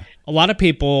guess. Yeah. A lot of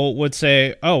people would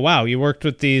say, oh, wow, you worked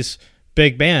with these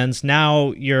big bands.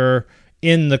 Now you're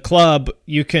in the club.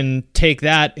 You can take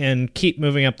that and keep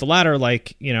moving up the ladder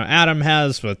Adam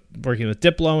has with working with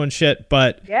Diplo and shit.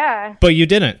 But you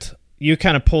didn't. You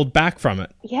kind of pulled back from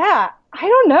it. Yeah. I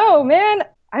don't know, man.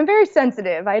 I'm very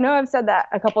sensitive. I know I've said that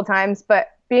a couple times,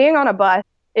 but being on a bus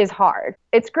is hard.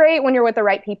 It's great when you're with the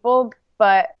right people,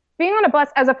 but being on a bus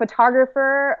as a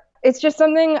photographer, it's just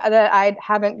something that I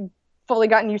haven't fully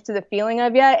gotten used to the feeling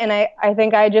of yet. And I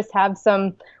think I just have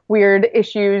some weird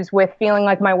issues with feeling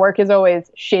like my work is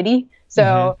always shitty.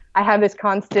 So I have this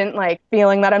constant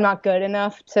feeling that I'm not good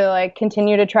enough to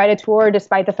continue to try to tour,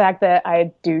 despite the fact that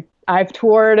I've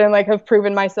toured and have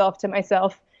proven myself to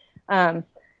myself. And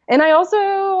I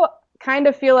also kind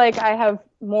of feel like I have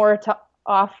more to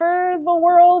offer the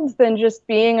world than just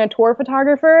being a tour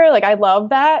photographer. I love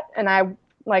that. And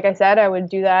like I said, I would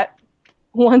do that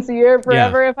once a year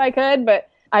forever if I could, but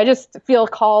I just feel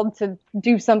called to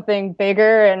do something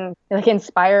bigger and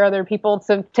inspire other people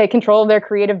to take control of their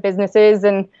creative businesses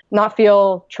and not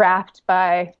feel trapped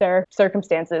by their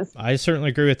circumstances. I certainly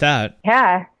agree with that.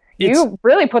 Yeah. You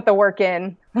really put the work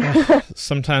in.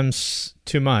 Sometimes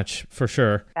too much, for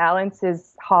sure. Balance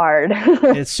is hard.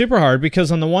 It's super hard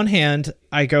because on the one hand,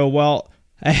 I go, well,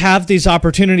 I have these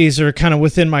opportunities that are kind of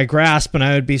within my grasp, and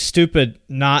I would be stupid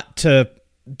not to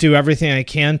do everything I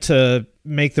can to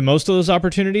make the most of those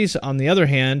opportunities. On the other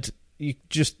hand,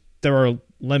 there are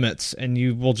limits, and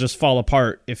you will just fall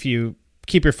apart if you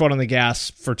keep your foot on the gas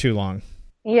for too long.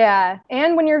 Yeah.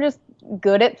 And when you're just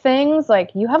good at things,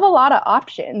 you have a lot of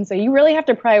options. So you really have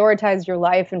to prioritize your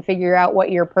life and figure out what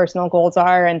your personal goals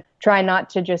are, and try not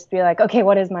to just be okay,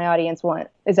 what does my audience want?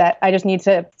 Is that I just need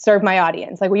to serve my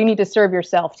audience? You need to serve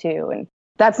yourself too. And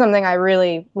that's something I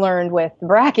really learned with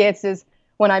brackets is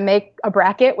when I make a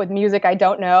bracket with music I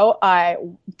don't know, I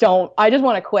just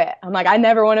want to quit. I'm I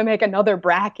never want to make another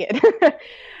bracket.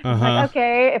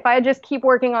 Okay, if I just keep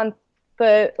working on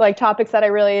the topics that I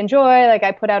really enjoy,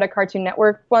 I put out a Cartoon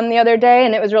Network one the other day,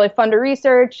 and it was really fun to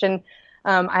research, and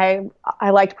I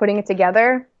liked putting it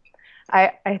together.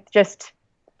 I just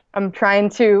I'm trying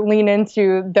to lean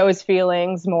into those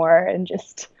feelings more and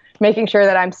just making sure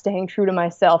that I'm staying true to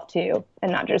myself too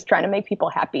and not just trying to make people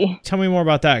happy. Tell me more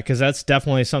about that, because that's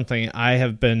definitely something I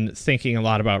have been thinking a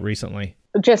lot about recently.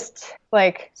 Just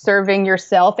like serving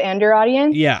yourself and your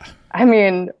audience. Yeah. I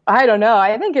mean, I don't know.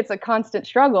 I think it's a constant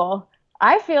struggle.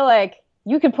 I feel like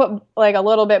you could put like a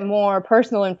little bit more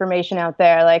personal information out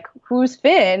there, like who's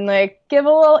Finn, like give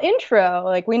a little intro.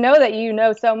 Like we know that you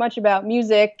know so much about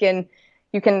music and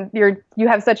you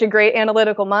have such a great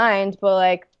analytical mind, but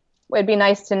like it'd be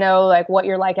nice to know like what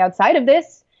you're like outside of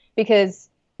this, because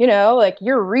you know, like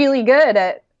you're really good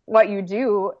at what you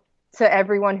do to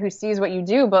everyone who sees what you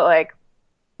do, but like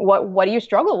what do you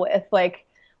struggle with? Like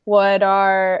what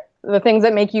are the things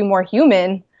that make you more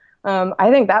human? I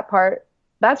think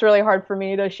that's really hard for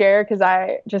me to share, because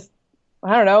I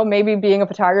don't know, maybe being a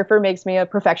photographer makes me a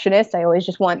perfectionist. I always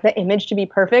just want the image to be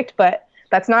perfect, but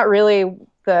that's not really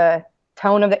the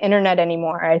tone of the internet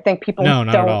anymore. I think people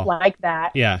don't like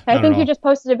that. Yeah. I think you just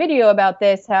posted a video about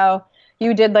this, how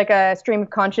you did like a stream of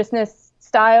consciousness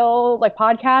style like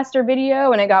podcast or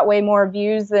video, and it got way more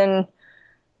views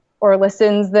or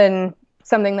listens than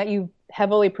something that you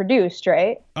heavily produced,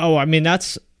 right? Oh, I mean,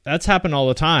 that's happened all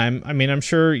the time. I mean, I'm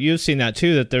sure you've seen that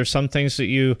too, that there's some things that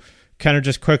you kind of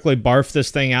just quickly barf this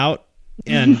thing out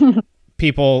and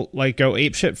people like go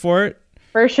apeshit for it.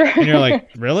 For sure. And you're like,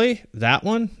 really? That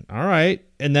one? All right.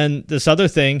 And then this other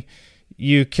thing,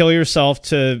 you kill yourself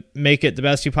to make it the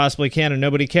best you possibly can and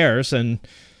nobody cares. And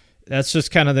that's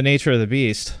just kind of the nature of the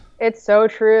beast. It's so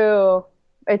true.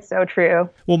 It's so true.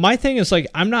 Well, my thing is like,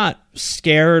 I'm not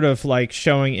scared of like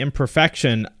showing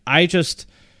imperfection. I just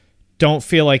don't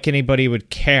feel like anybody would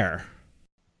care.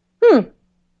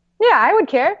 Yeah, I would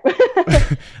care.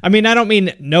 I mean, I don't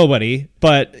mean nobody,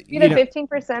 but you know,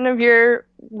 15% of your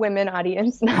women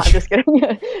audience. No, I'm just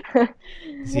kidding.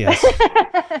 Yes.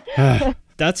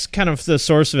 That's kind of the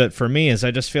source of it for me, is I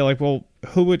just feel like, well,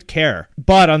 who would care?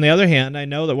 But on the other hand, I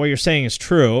know that what you're saying is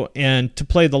true. And to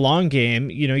play the long game,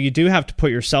 you know, you do have to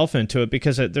put yourself into it,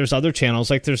 because there's other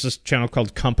channels. Like there's this channel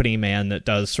called Company Man that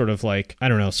does sort of like, I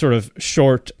don't know, sort of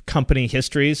short company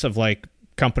histories of like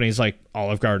companies like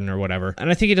Olive Garden or whatever.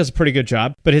 And I think he does a pretty good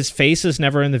job, but his face is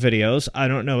never in the videos. I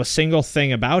don't know a single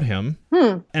thing about him.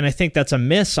 And I think that's a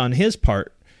miss on his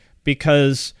part,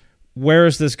 because where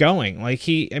is this going? Like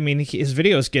his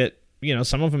videos get, you know,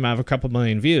 some of them have a couple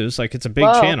million views. Like it's a big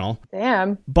channel.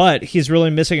 Damn. But he's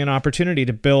really missing an opportunity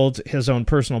to build his own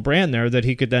personal brand there that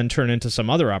he could then turn into some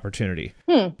other opportunity.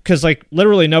 Because like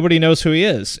literally nobody knows who he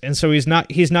is. And so he's not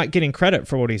getting credit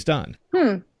for what he's done.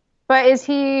 But is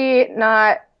he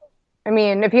not, I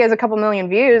mean, if he has a couple million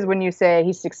views, wouldn't you say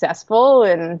he's successful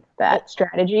in that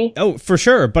strategy? Oh, for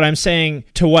sure. But I'm saying,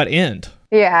 to what end?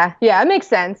 Yeah, it makes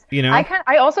sense. You know,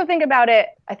 I also think about it.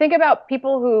 I think about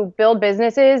people who build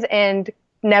businesses and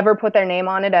never put their name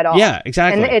on it at all. Yeah,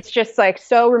 exactly. And it's just like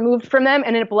so removed from them,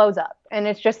 and it blows up. And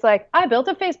it's just like, I built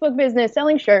a Facebook business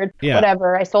selling shirts,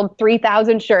 whatever. I sold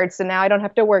 3,000 shirts, and now I don't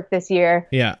have to work this year.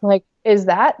 Yeah. Like, is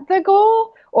that the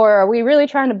goal? Or are we really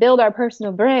trying to build our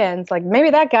personal brands? Like maybe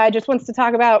that guy just wants to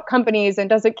talk about companies and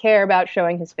doesn't care about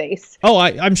showing his face. Oh,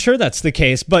 I'm sure that's the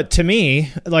case. But to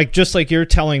me, like just like you're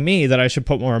telling me that I should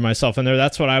put more of myself in there,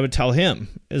 that's what I would tell him.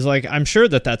 Is like, I'm sure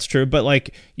that that's true, but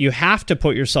like you have to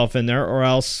put yourself in there, or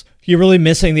else you're really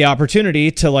missing the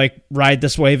opportunity to like ride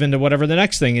this wave into whatever the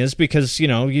next thing is, because, you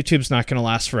know, YouTube's not going to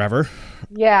last forever.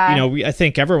 Yeah. You know, I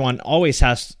think everyone always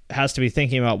has to be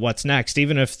thinking about what's next.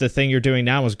 Even if the thing you're doing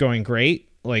now is going great,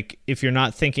 like if you're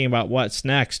not thinking about what's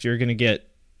next, you're going to get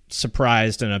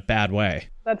surprised in a bad way.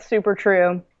 That's super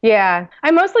true. Yeah. I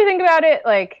mostly think about it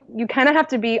like you kind of have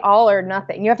to be all or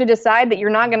nothing. You have to decide that your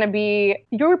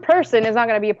person is not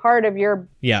going to be a part of your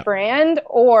brand,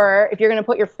 or if you're going to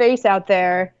put your face out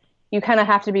there, you kind of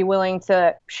have to be willing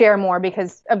to share more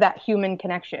because of that human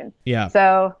connection. Yeah.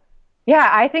 So yeah,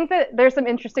 I think that there's some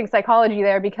interesting psychology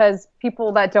there, because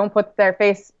people that don't put their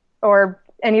face or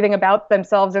anything about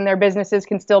themselves in their businesses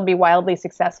can still be wildly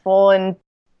successful and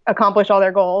accomplish all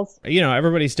their goals. You know,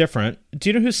 everybody's different. Do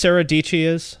you know who Sarah Dietschy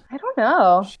is? I don't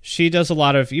know. She does a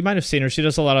lot of, you might have seen her, she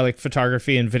does a lot of like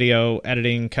photography and video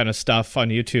editing kind of stuff on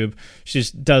YouTube. She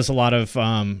does a lot of,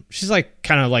 she's like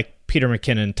kind of like Peter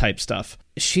McKinnon type stuff.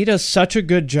 She does such a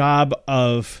good job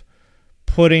of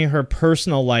putting her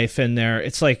personal life in there.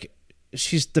 It's like,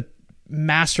 she's the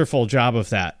masterful job of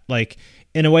that. Like,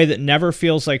 in a way that never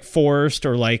feels like forced,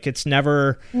 or like it's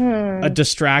never a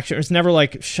distraction. It's never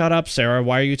like, shut up, Sarah,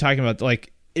 why are you talking about?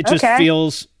 Like, it just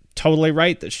feels totally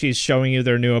right that she's showing you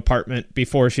their new apartment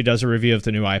before she does a review of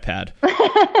the new iPad.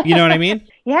 You know what I mean?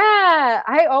 Yeah,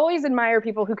 I always admire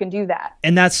people who can do that.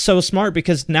 And that's so smart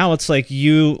because now it's like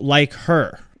you like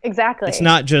her. Exactly. It's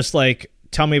not just like,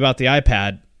 tell me about the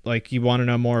iPad. Like, you want to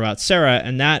know more about Sarah,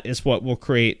 and that is what will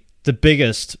create the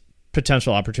biggest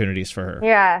potential opportunities for her.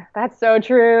 Yeah, that's so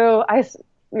true.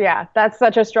 Yeah, that's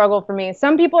such a struggle for me.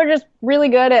 Some people are just really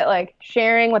good at like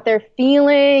sharing what they're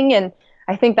feeling, and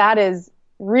I think that is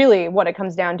really what it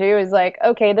comes down to is like,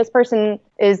 okay, this person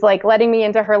is like letting me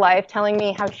into her life, telling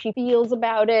me how she feels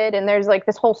about it, and there's like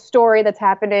this whole story that's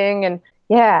happening, and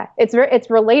yeah, it's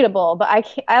relatable, but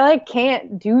I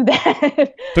can't do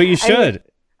that. But you should.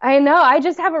 I know. I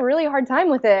just have a really hard time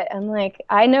with it. I'm like,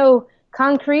 I know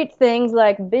concrete things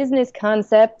like business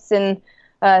concepts and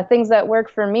things that work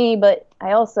for me, but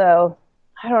I also,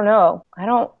 I don't know.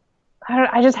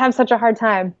 I just have such a hard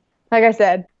time. Like I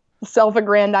said,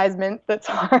 self-aggrandizement that's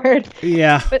hard.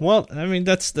 Yeah. Well, I mean,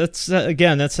 that's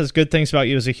again, that says good things about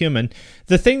you as a human.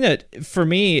 The thing that for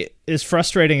me is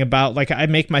frustrating about, like, I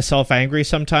make myself angry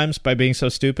sometimes by being so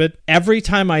stupid. Every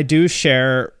time I do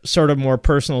share sort of more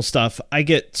personal stuff, I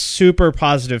get super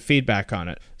positive feedback on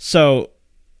it. So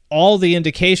all the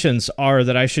indications are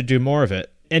that I should do more of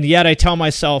it. And yet I tell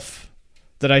myself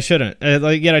that I shouldn't.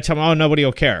 Yet I tell me, oh, nobody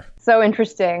will care. So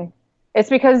interesting. It's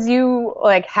because you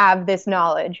like have this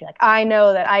knowledge. Like, I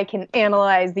know that I can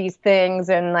analyze these things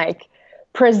and like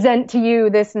present to you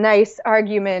this nice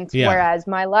argument, whereas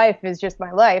my life is just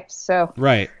my life. So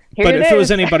right. But if it was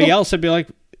anybody else, I'd be like,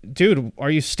 dude, are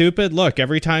you stupid? Look,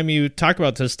 every time you talk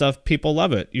about this stuff, people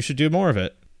love it. You should do more of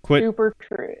it. Super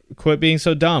true. Quit being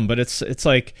so dumb. But it's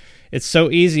like, it's so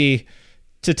easy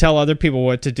to tell other people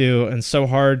what to do and so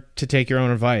hard to take your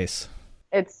own advice.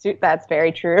 That's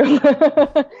very true.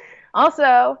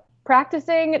 Also,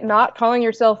 practicing not calling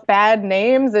yourself bad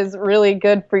names is really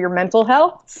good for your mental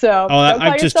health. So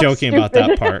I'm just joking about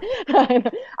that part.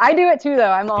 I do it too,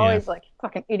 though. I'm always like,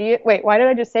 fucking idiot. Wait, why did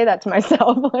I just say that to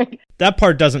myself? Like, that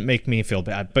part doesn't make me feel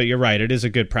bad, but you're right. It is a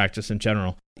good practice in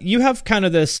general. You have kind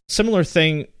of this similar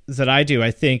thing that I do,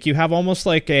 I think. You have almost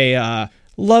like a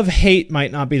love-hate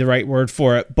might not be the right word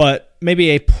for it, but maybe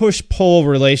a push-pull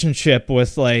relationship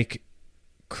with like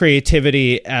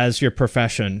creativity as your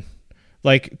profession.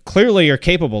 Like, clearly you're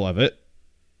capable of it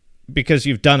because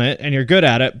you've done it and you're good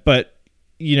at it, but,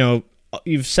 you know,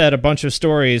 you've said a bunch of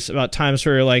stories about times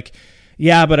where you're like,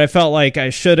 yeah, but I felt like I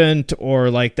shouldn't,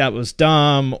 or like that was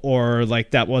dumb, or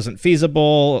like that wasn't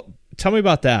feasible. Tell me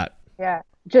about that. Yeah,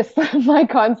 just my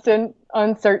constant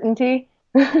uncertainty.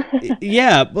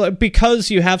 Yeah,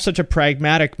 because you have such a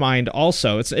pragmatic mind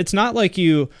also. It's not like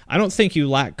I don't think you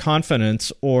lack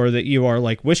confidence or that you are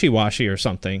like wishy-washy or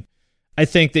something. I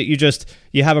think that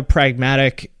you have a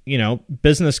pragmatic,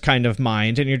 business kind of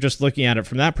mind, and you're just looking at it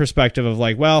from that perspective of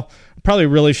like, well, I probably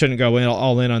really shouldn't go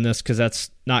all in on this because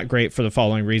that's not great for the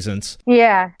following reasons.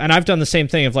 Yeah. And I've done the same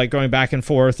thing of like going back and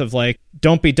forth of like,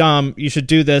 don't be dumb, you should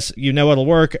do this, it'll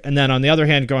work. And then on the other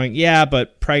hand going, yeah,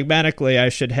 but pragmatically I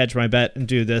should hedge my bet and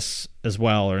do this as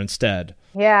well or instead.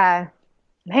 Yeah.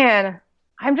 Man,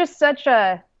 I'm just such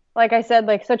a, like I said,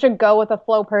 like such a go with the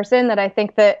flow person that I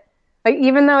think that, like,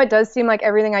 even though it does seem like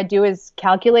everything I do is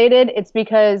calculated, it's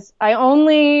because I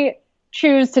only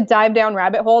choose to dive down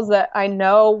rabbit holes that I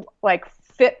know like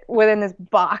fit within this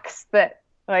box that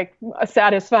like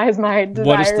satisfies my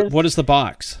desires. What is the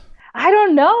box? I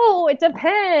don't know. It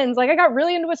depends. Like, I got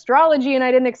really into astrology and I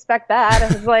didn't expect that. I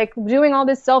was like doing all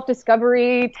this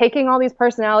self-discovery, taking all these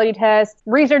personality tests,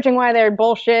 researching why they're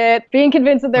bullshit, being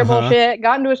convinced that they're bullshit,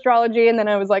 got into astrology, and then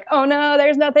I was like, oh no,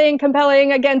 there's nothing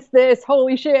compelling against this.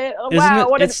 Holy shit. Oh,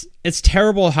 wow. It's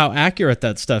terrible how accurate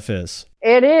that stuff is.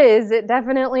 It is. It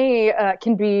definitely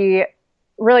can be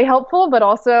really helpful, but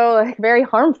also like very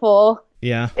harmful.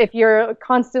 Yeah. If you're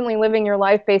constantly living your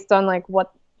life based on like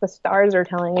what the stars are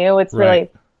telling you, it's really,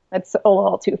 it's a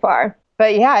little too far.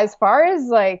 But yeah, as far as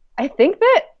like, I think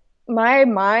that my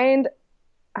mind,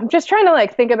 I'm just trying to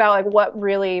like think about like what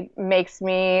really makes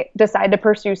me decide to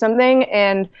pursue something.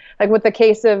 And like with the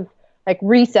case of like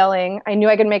reselling, I knew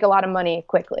I could make a lot of money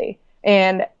quickly.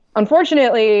 And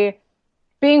unfortunately,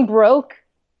 being broke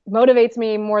motivates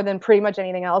me more than pretty much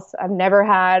anything else. I've never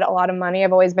had a lot of money.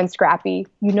 I've always been scrappy.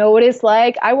 You know what it's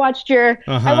like. I watched your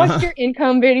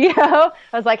income video. I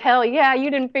was like, hell yeah, you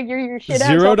didn't figure your shit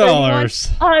out.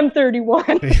 $0. I'm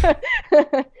 31.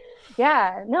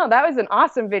 Yeah, no, that was an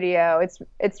awesome video.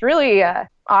 It's really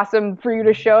awesome for you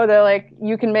to show that like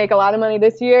you can make a lot of money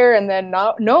this year and then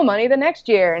no money the next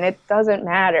year, and it doesn't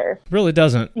matter. Really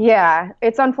doesn't. Yeah,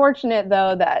 it's unfortunate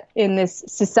though that in this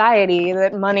society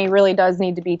that money really does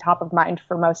need to be top of mind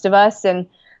for most of us, and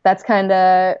that's kind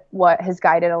of what has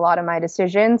guided a lot of my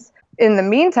decisions. in the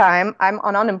meantime, I'm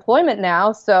on unemployment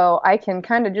now, so I can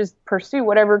kind of just pursue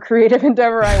whatever creative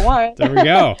endeavor I want. There we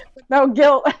go. No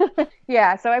guilt.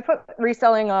 Yeah, so I put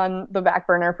reselling on the back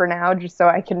burner for now, just so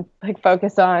I can like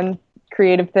focus on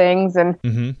creative things. And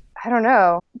I don't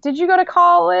know. Did you go to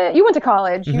college? You went to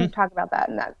college. You talk about that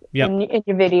in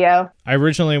your video. I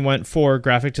originally went for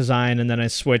graphic design, and then I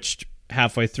switched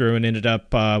halfway through and ended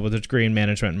up with a degree in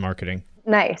management and marketing.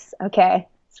 Nice. Okay.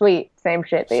 Sweet. Same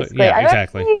shit, basically. So, yeah,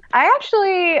 exactly. I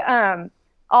actually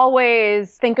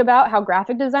always think about how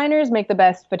graphic designers make the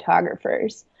best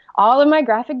photographers. All of my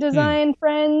graphic design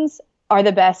friends are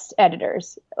the best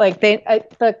editors. Like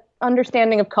the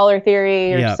understanding of color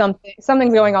theory or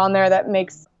something's going on there that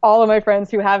makes all of my friends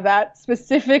who have that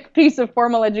specific piece of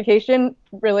formal education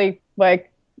really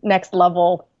like next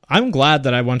level. I'm glad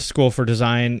that I went to school for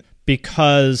design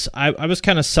because I was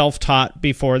kind of self-taught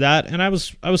before that, and I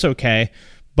was okay,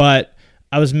 but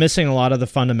I was missing a lot of the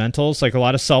fundamentals. Like a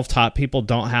lot of self-taught people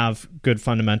don't have good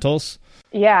fundamentals.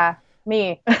 Yeah,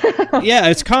 me. Yeah,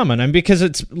 it's common, and because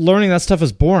it's learning that stuff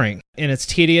is boring and it's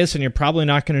tedious, and you're probably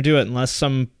not going to do it unless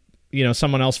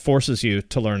someone else forces you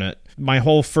to learn it. My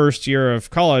whole first year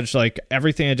of college, like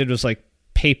everything I did was like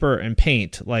paper and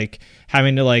paint, like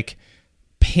having to like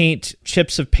paint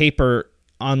chips of paper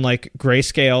on like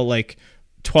grayscale, like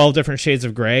 12 different shades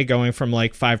of gray, going from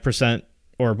like 5%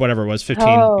 or whatever it was,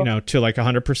 15, to like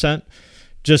 100%,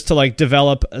 just to like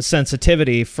develop a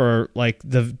sensitivity for like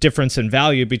the difference in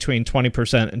value between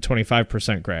 20% and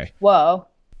 25% gray. Whoa,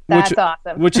 that's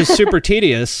awesome. Which is super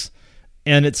tedious,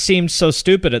 and it seemed so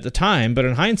stupid at the time, but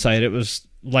in hindsight, it was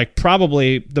like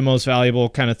probably the most valuable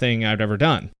kind of thing I've ever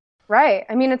done. Right.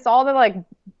 I mean, it's all the like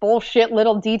bullshit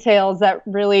little details that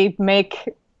really make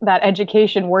that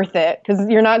education worth it, because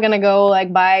you're not going to go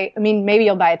like maybe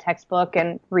you'll buy a textbook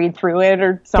and read through it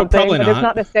or something, but it's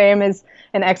not the same as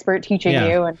an expert teaching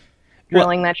you and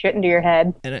drilling that shit into your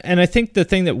head. And I think the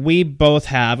thing that we both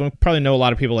have, and we probably know a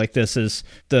lot of people like this, is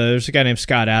there's a guy named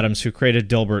Scott Adams who created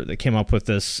Dilbert that came up with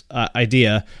this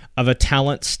idea of a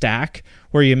talent stack,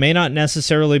 where you may not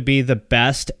necessarily be the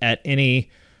best at any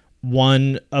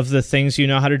one of the things you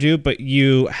know how to do, but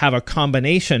you have a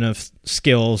combination of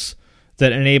skills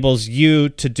that enables you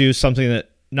to do something that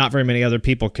not very many other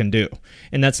people can do.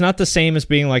 And that's not the same as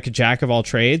being like a jack of all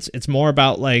trades. It's more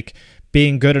about like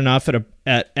being good enough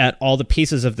at all the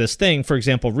pieces of this thing. For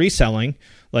example, reselling,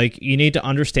 like you need to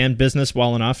understand business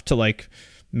well enough to like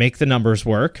make the numbers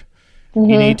work. You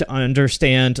need to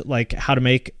understand like how to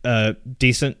make a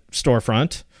decent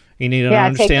storefront. You need to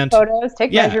understand take photos,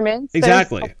 take measurements.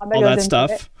 Exactly. All that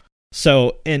stuff.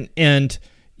 So, and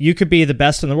you could be the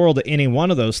best in the world at any one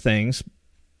of those things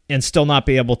and still not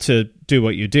be able to do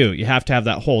what you do. You have to have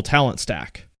that whole talent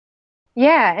stack.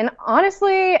 Yeah, and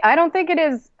honestly, I don't think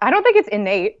it's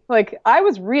innate. Like, I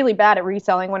was really bad at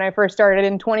reselling when I first started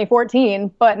in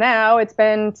 2014, but now it's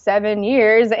been 7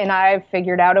 years and I've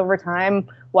figured out over time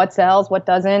what sells, what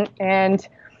doesn't, and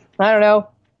I don't know,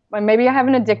 maybe I have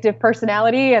an addictive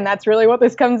personality, and that's really what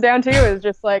this comes down to, is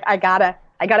just like, I gotta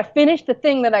finish the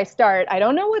thing that I start. I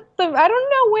don't know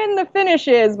when the finish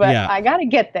is, but I gotta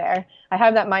get there. I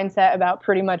have that mindset about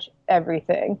pretty much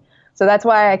everything. So that's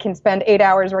why I can spend 8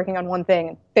 hours working on one thing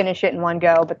and finish it in one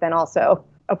go, but then also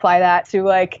apply that to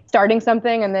like starting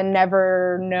something and then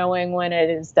never knowing when it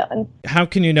is done. How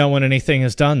can you know when anything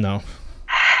is done though?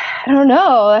 I don't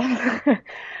know.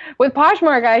 With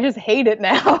Poshmark, I just hate it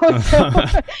now.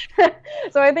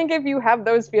 So I think if you have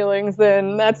those feelings,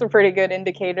 then that's a pretty good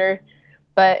indicator.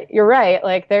 But you're right.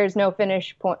 Like there's no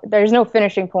finishing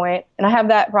point. And I have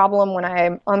that problem when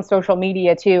I'm on social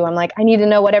media too. I'm like, I need to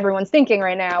know what everyone's thinking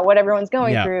right now, what everyone's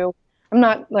going through. I'm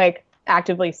not like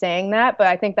actively saying that, but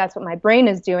I think that's what my brain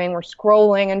is doing. We're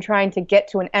scrolling and trying to get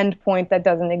to an end point that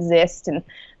doesn't exist. And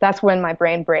that's when my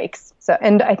brain breaks. So,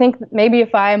 and I think maybe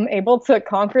if I'm able to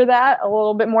conquer that a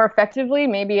little bit more effectively,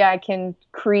 maybe I can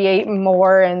create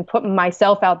more and put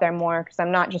myself out there more, because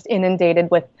I'm not just inundated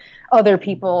with other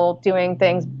people doing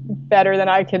things better than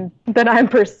I'm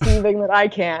perceiving that I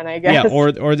can, I guess. Yeah,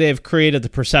 or they've created the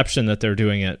perception that they're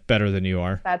doing it better than you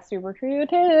are. That's super true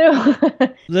too.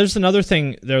 There's another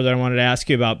thing there that I wanted to ask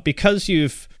you about, because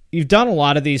you've done a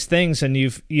lot of these things and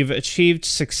you've achieved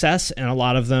success in a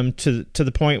lot of them to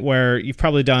the point where you've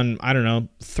probably done, I don't know,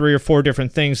 3 or 4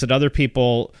 different things that other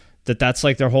people, that's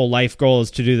like their whole life goal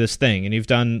is to do this thing. And you've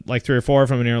done like 3 or 4 of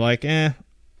them and you're like,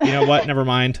 you know what? Never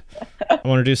mind. I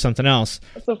want to do something else.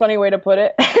 That's a funny way to put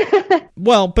it.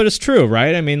 Well, but it's true,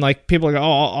 right? I mean, like people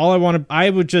go, I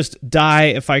would just die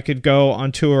if I could go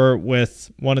on tour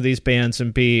with one of these bands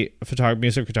and be a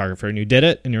music photographer. And you did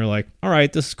it and you're like, all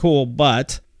right, this is cool,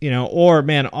 but or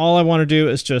man, all I want to do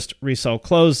is just resell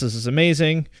clothes. This is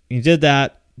amazing. You did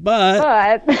that.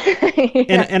 But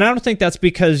yeah. and I don't think that's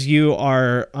because you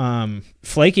are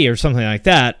flaky or something like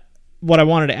that. What I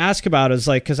wanted to ask about is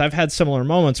like, because I've had similar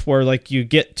moments where like you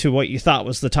get to what you thought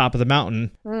was the top of the mountain,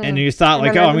 and you thought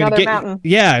like, oh, I'm going to get, mountain.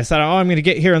 Yeah, I thought, oh, I'm going to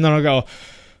get here, and then I'll go,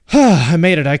 I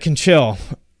made it, I can chill.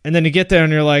 And then you get there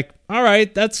and you're like, all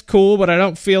right, that's cool, but I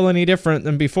don't feel any different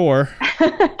than before.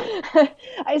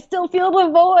 I still feel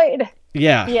the void.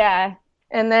 Yeah. Yeah.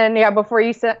 And then, before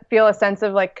you feel a sense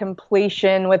of like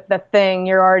completion with the thing,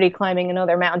 you're already climbing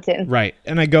another mountain. Right.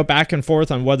 And I go back and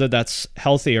forth on whether that's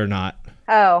healthy or not.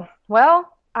 Oh,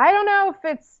 well, I don't know if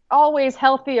it's always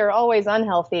healthy or always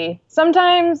unhealthy.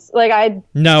 Sometimes,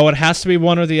 No, it has to be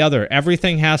one or the other.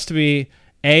 Everything has to be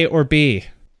A or B.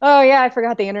 Oh, yeah, I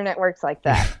forgot the internet works like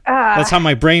that. That's how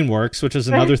my brain works, which is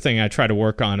another thing I try to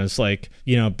work on is like,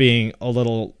 being a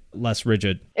little less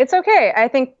rigid. It's okay.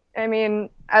 I mean,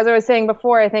 as I was saying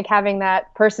before, I think having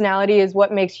that personality is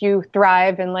what makes you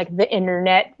thrive in like the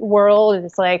internet world.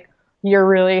 It's like you're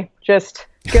really just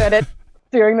good at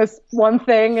doing this one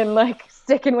thing and like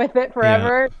sticking with it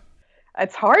forever. Yeah.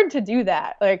 It's hard to do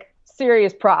that. Like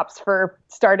serious props for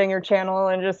starting your channel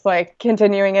and just like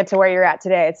continuing it to where you're at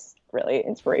today. It's really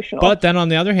inspirational. But then on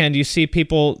the other hand, you see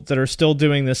people that are still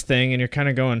doing this thing and you're kind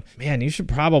of going, man, you should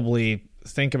probably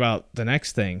think about the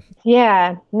next thing.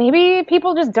 Yeah, maybe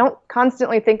people just don't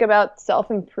constantly think about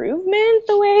self-improvement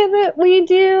the way that we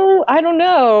do. I don't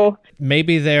know.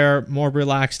 Maybe they're more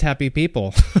relaxed, happy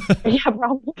people. Yeah,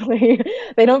 probably.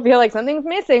 They don't feel like something's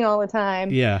missing all the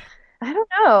time. Yeah. I don't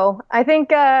know. I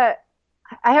think I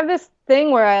have this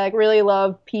thing where I like really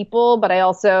love people, but I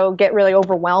also get really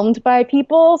overwhelmed by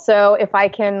people. So if I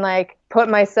can like put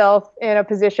myself in a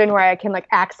position where I can like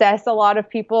access a lot of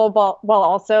people while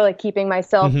also like keeping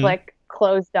myself like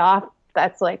closed off,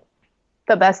 that's like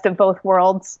the best of both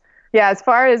worlds. Yeah, as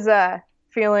far as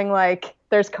feeling like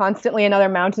there's constantly another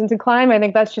mountain to climb, I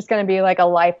think that's just going to be like a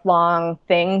lifelong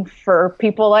thing for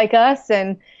people like us,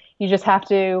 and you just have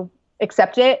to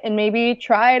accept it and maybe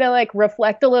try to like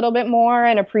reflect a little bit more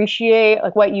and appreciate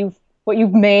like what you've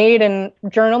made. And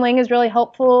journaling is really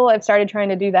helpful. I've started trying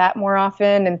to do that more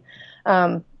often.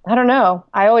 And I don't know.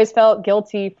 I always felt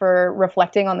guilty for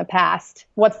reflecting on the past.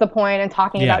 What's the point in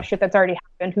talking about shit that's already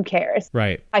happened? Who cares?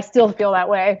 Right. I still feel that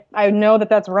way. I know that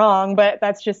that's wrong, but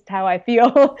that's just how I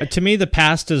feel. To me, the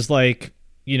past is like,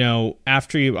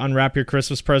 after you unwrap your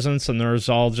Christmas presents and there's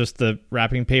all just the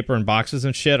wrapping paper and boxes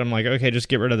and shit, I'm like, okay, just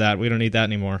get rid of that. We don't need that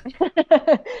anymore.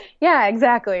 Yeah,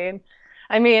 exactly.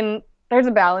 I mean, there's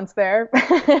a balance there.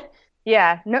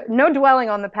 Yeah, no dwelling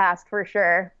on the past for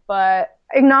sure, but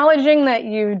acknowledging that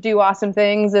you do awesome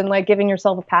things and like giving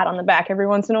yourself a pat on the back every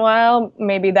once in a while,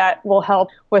 maybe that will help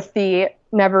with the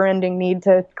never-ending need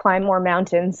to climb more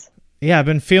mountains. Yeah, I've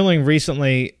been feeling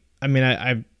recently, I mean,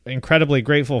 I'm incredibly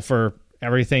grateful for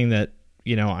everything that,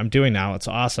 I'm doing now. It's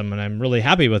awesome and I'm really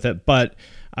happy with it, but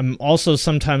I'm also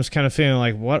sometimes kind of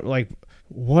feeling like,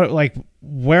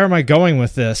 where am I going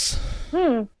with this?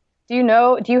 Do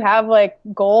you have like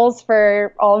goals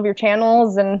for all of your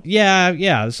channels? And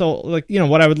yeah. So like,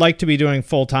 what I would like to be doing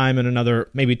full time in another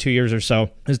maybe 2 years or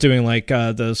so is doing like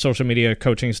the social media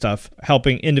coaching stuff,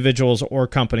 helping individuals or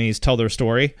companies tell their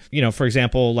story. For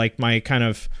example, like my kind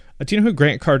of, do you know who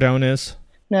Grant Cardone is?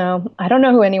 No, I don't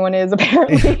know who anyone is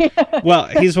apparently. Well,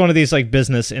 he's one of these like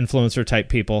business influencer type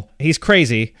people. He's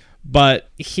crazy, but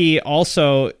he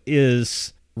also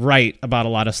is right about a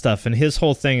lot of stuff, and his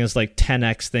whole thing is like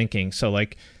 10x thinking. So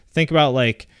like think about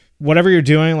like whatever you're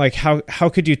doing, like how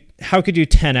could you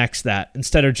 10x that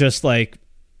instead of just like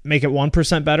make it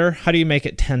 1% better? How do you make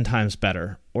it 10 times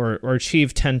better or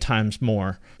achieve 10 times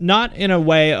more? Not in a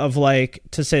way of like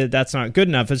to say that that's not good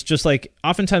enough. It's just like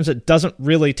oftentimes it doesn't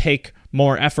really take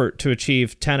more effort to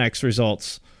achieve 10x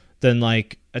results than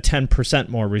like a 10%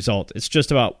 more result. It's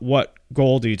just about what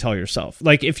goal do you tell yourself?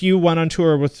 Like if you went on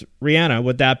tour with Rihanna,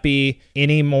 would that be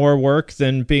any more work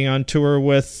than being on tour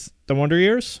with the Wonder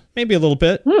Years? Maybe a little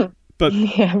bit, but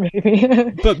yeah,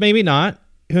 maybe, but maybe not.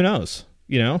 Who knows?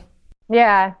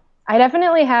 Yeah, I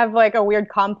definitely have like a weird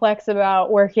complex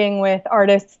about working with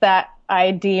artists that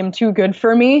I deem too good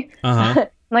for me.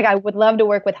 Like I would love to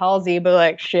work with Halsey, but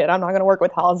like shit, I'm not going to work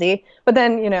with Halsey. But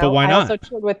then, but why not?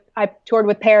 I toured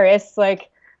with Paris. Like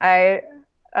I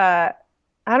don't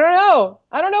know.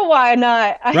 I don't know why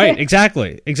not. Right.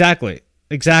 Exactly.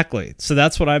 So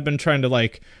that's what I've been trying to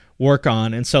like work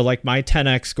on. And so like my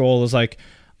 10x goal is like,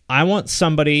 I want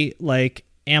somebody like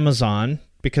Amazon,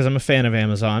 because I'm a fan of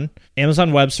Amazon.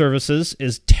 Amazon Web Services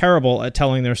is terrible at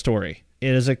telling their story.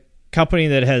 It is a company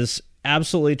that has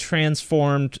absolutely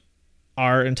transformed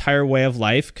our entire way of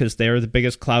life because they are the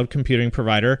biggest cloud computing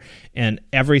provider, and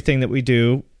everything that we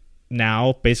do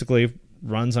now basically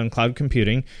runs on cloud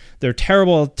computing. They're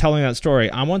terrible at telling that story.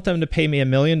 I want them to pay me $1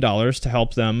 million to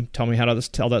help them tell me how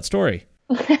to tell that story.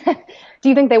 Do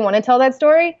you think they want to tell that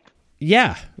story?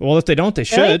 Yeah. Well, if they don't, they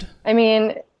should. I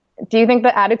mean, do you think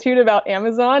the attitude about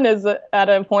Amazon is at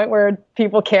a point where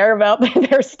people care about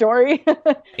their story?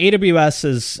 AWS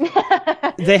is,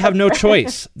 they have no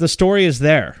choice. The story is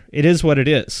there. It is what it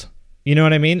is. You know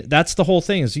what I mean? That's the whole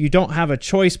thing, is you don't have a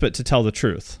choice but to tell the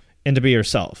truth and to be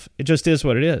yourself. It just is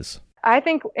what it is. I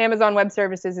think Amazon Web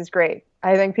Services is great.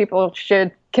 I think people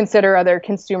should consider other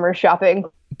consumer shopping.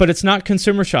 But it's not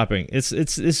consumer shopping. It's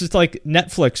just like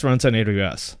Netflix runs on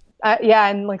AWS. Yeah,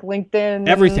 and like LinkedIn.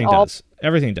 Everything does.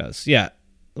 Everything does. Yeah.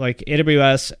 Like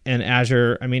AWS and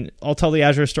Azure. I mean, I'll tell the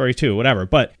Azure story too, whatever.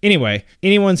 But anyway,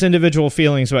 anyone's individual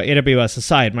feelings about AWS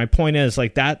aside, my point is,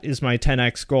 like, that is my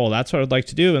 10x goal. That's what I'd like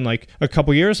to do in like a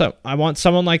couple years. I want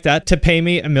someone like that to pay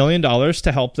me $1 million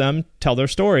to help them tell their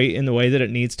story in the way that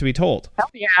it needs to be told. Hell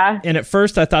yeah. And at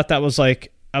first I thought that was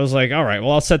like, I was like, all right,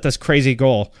 well, I'll set this crazy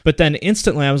goal. But then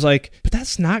instantly I was like, but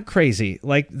that's not crazy.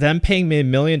 Like, them paying me $1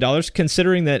 million,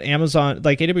 considering that Amazon,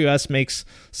 like AWS makes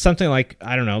something like,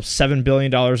 I don't know, $7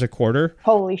 billion a quarter.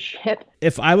 Holy shit.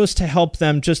 If I was to help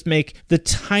them just make the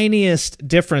tiniest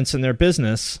difference in their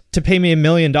business, to pay me $1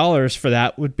 million for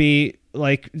that would be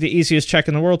like the easiest check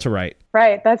in the world to write.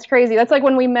 Right. That's crazy. That's like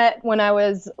when we met when I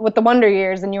was with the Wonder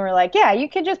Years, and you were like, yeah, you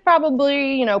could just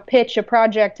probably, pitch a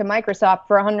project to Microsoft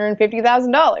for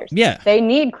 $150,000. Yeah. They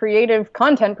need creative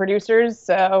content producers,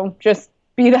 so just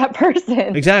be that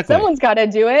person. Exactly. Someone's got to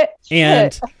do it.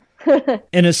 And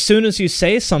and as soon as you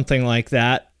say something like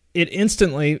that, it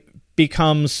instantly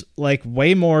becomes like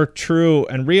way more true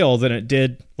and real than it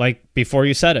did like before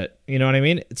you said it. You know what I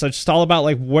mean? It's just all about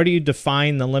like, where do you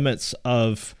define the limits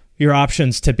of your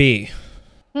options to be?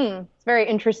 It's very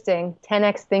interesting.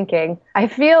 10x thinking. I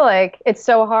feel like it's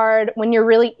so hard when you're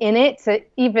really in it to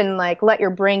even like let your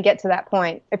brain get to that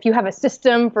point. If you have a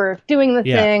system for doing the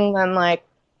thing, then like,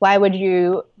 why would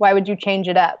you change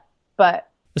it up? But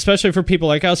especially for people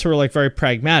like us who are like very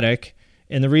pragmatic.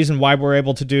 And the reason why we're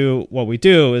able to do what we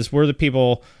do is we're the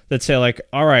people that say like,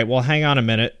 all right, well, hang on a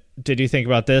minute. Did you think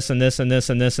about this and this and this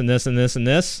and this and this and this and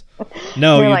this?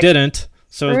 No, you didn't.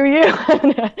 So screw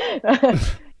you.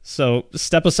 So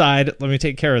step aside. Let me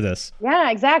take care of this.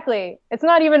 Yeah, exactly. It's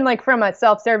not even like from a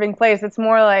self-serving place. It's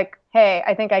more like, hey,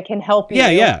 I think I can help you.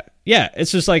 Yeah.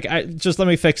 It's just like, just let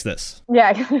me fix this.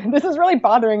 Yeah, this is really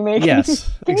bothering me. Yes,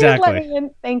 can exactly. You just let me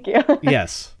in? Thank you.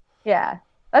 Yes. Yeah.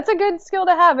 That's a good skill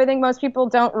to have. I think most people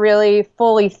don't really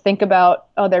fully think about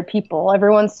other people.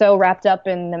 Everyone's so wrapped up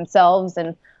in themselves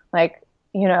and like,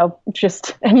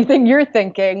 just anything you're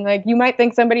thinking. Like, you might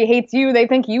think somebody hates you. They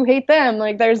think you hate them.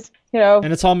 Like, there's, And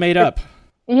it's all made up.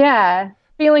 Yeah.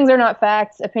 Feelings are not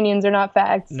facts. Opinions are not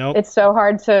facts. Nope. It's so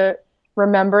hard to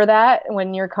remember that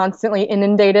when you're constantly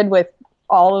inundated with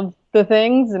all of the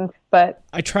things. But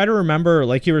I try to remember,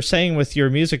 like you were saying with your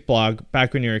music blog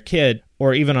back when you were a kid,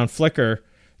 or even on Flickr,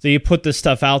 that you put this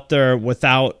stuff out there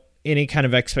without any kind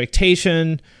of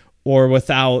expectation or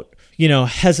without,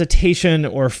 hesitation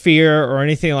or fear or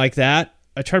anything like that.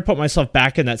 I try to put myself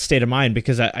back in that state of mind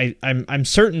because I'm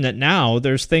certain that now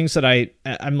there's things that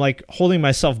I'm like holding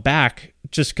myself back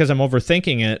just because I'm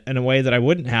overthinking it in a way that I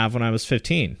wouldn't have when I was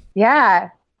 15. Yeah,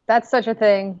 that's such a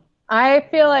thing. I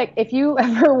feel like if you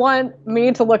ever want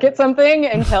me to look at something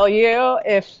and tell you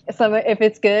if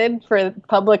it's good for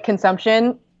public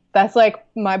consumption, that's like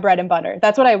my bread and butter.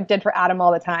 That's what I did for Adam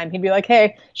all the time. He'd be like,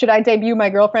 hey, should I debut my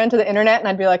girlfriend to the internet? And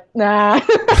I'd be like, nah.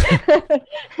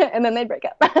 And then they'd break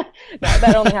up. No,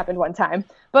 that only happened one time.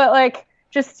 But like,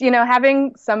 just,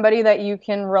 having somebody that you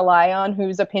can rely on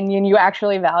whose opinion you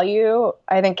actually value,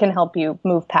 I think can help you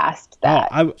move past that.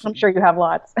 I'm sure you have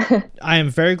lots. I am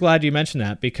very glad you mentioned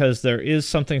that because there is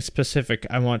something specific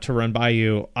I want to run by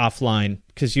you offline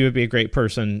because you would be a great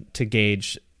person to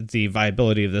gauge the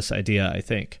viability of this idea, I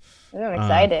think. I'm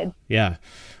excited. Yeah.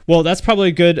 Well, that's probably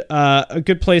a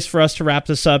good place for us to wrap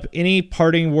this up. Any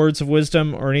parting words of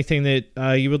wisdom or anything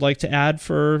that you would like to add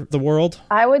for the world?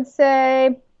 I would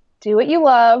say do what you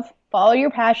love, follow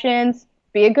your passions,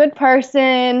 be a good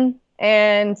person,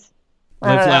 and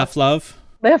live, laugh, love.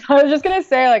 I was just going to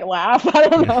say like laugh. I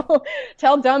don't know.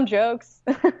 Tell dumb jokes.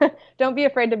 Don't be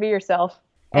afraid to be yourself.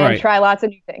 And try lots of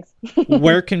new things.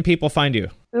 Where can people find you?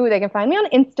 Ooh, they can find me on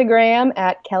Instagram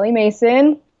at Kelly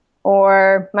Mason,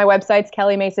 or my website's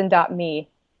kellymason.me.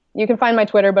 You can find my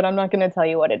Twitter, but I'm not going to tell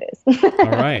you what it is.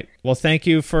 All right. Well, thank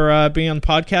you for being on the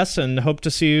podcast, and hope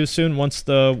to see you soon once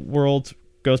the world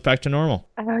goes back to normal.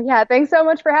 Oh, yeah. Thanks so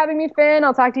much for having me, Finn.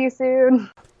 I'll talk to you soon.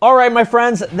 All right, my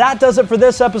friends, that does it for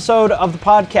this episode of the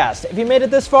podcast. If you made it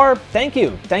this far, thank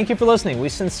you. Thank you for listening. We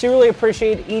sincerely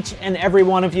appreciate each and every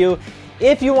one of you.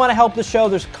 If you want to help the show,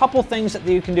 there's a couple things that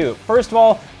you can do. First of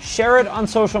all, share it on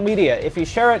social media. If you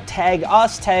share it, tag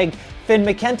us, tag Finn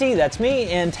McKenty, that's me,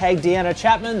 and tag Deanna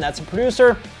Chapman, that's a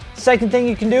producer. Second thing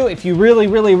you can do, if you really,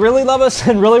 really, really love us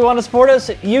and really want to support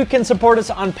us, you can support us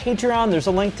on Patreon. There's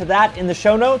a link to that in the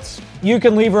show notes. You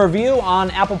can leave a review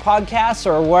on Apple Podcasts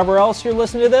or wherever else you're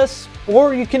listening to this,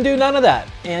 or you can do none of that,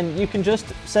 and you can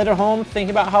just sit at home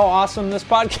thinking about how awesome this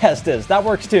podcast is. That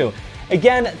works too.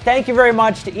 Again, thank you very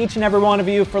much to each and every one of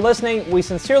you for listening. We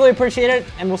sincerely appreciate it,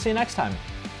 and we'll see you next time.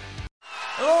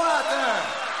 Hello out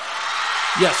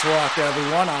there. Yes, hello out there,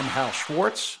 everyone. I'm Hal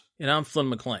Schwartz. And I'm Flynn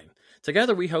McLean.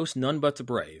 Together we host None But the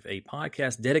Brave, a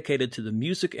podcast dedicated to the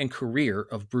music and career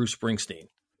of Bruce Springsteen.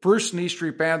 Bruce and E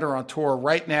Street Band are on tour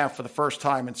right now for the first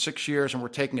time in 6 years, and we're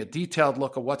taking a detailed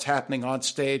look at what's happening on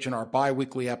stage in our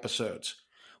bi-weekly episodes.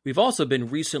 We've also been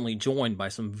recently joined by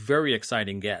some very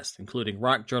exciting guests, including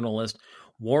rock journalist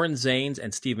Warren Zanes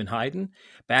and Stephen Hyden,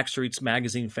 Backstreet's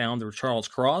Magazine founder Charles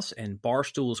Cross, and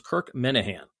Barstool's Kirk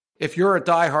Minahan. If you're a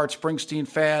diehard Springsteen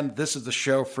fan, this is the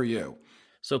show for you.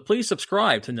 So please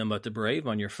subscribe to None But the Brave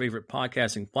on your favorite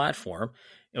podcasting platform,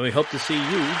 and we hope to see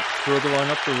you further on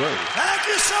up the road. Thank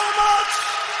you so much.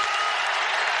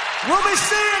 We'll be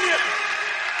seeing you.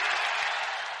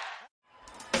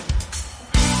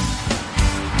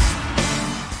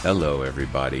 Hello,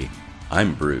 everybody.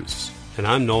 I'm Bruce. And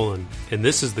I'm Nolan, and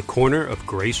this is the Corner of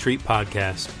Gray Street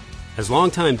podcast. As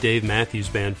longtime Dave Matthews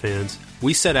Band fans,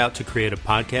 we set out to create a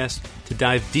podcast to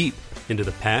dive deep into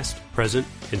the past, present,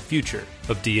 and future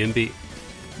of DMB.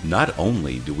 Not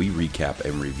only do we recap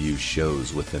and review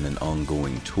shows within an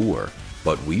ongoing tour,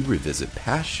 but we revisit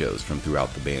past shows from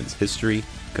throughout the band's history,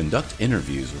 conduct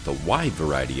interviews with a wide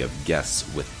variety of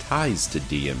guests with ties to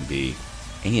DMB,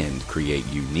 and create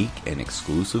unique and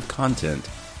exclusive content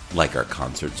like our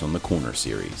Concerts on the Corner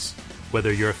series.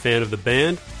 Whether you're a fan of the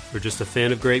band or just a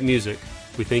fan of great music,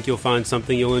 we think you'll find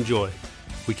something you'll enjoy.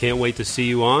 We can't wait to see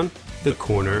you on The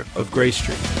Corner of Gray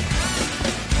Street.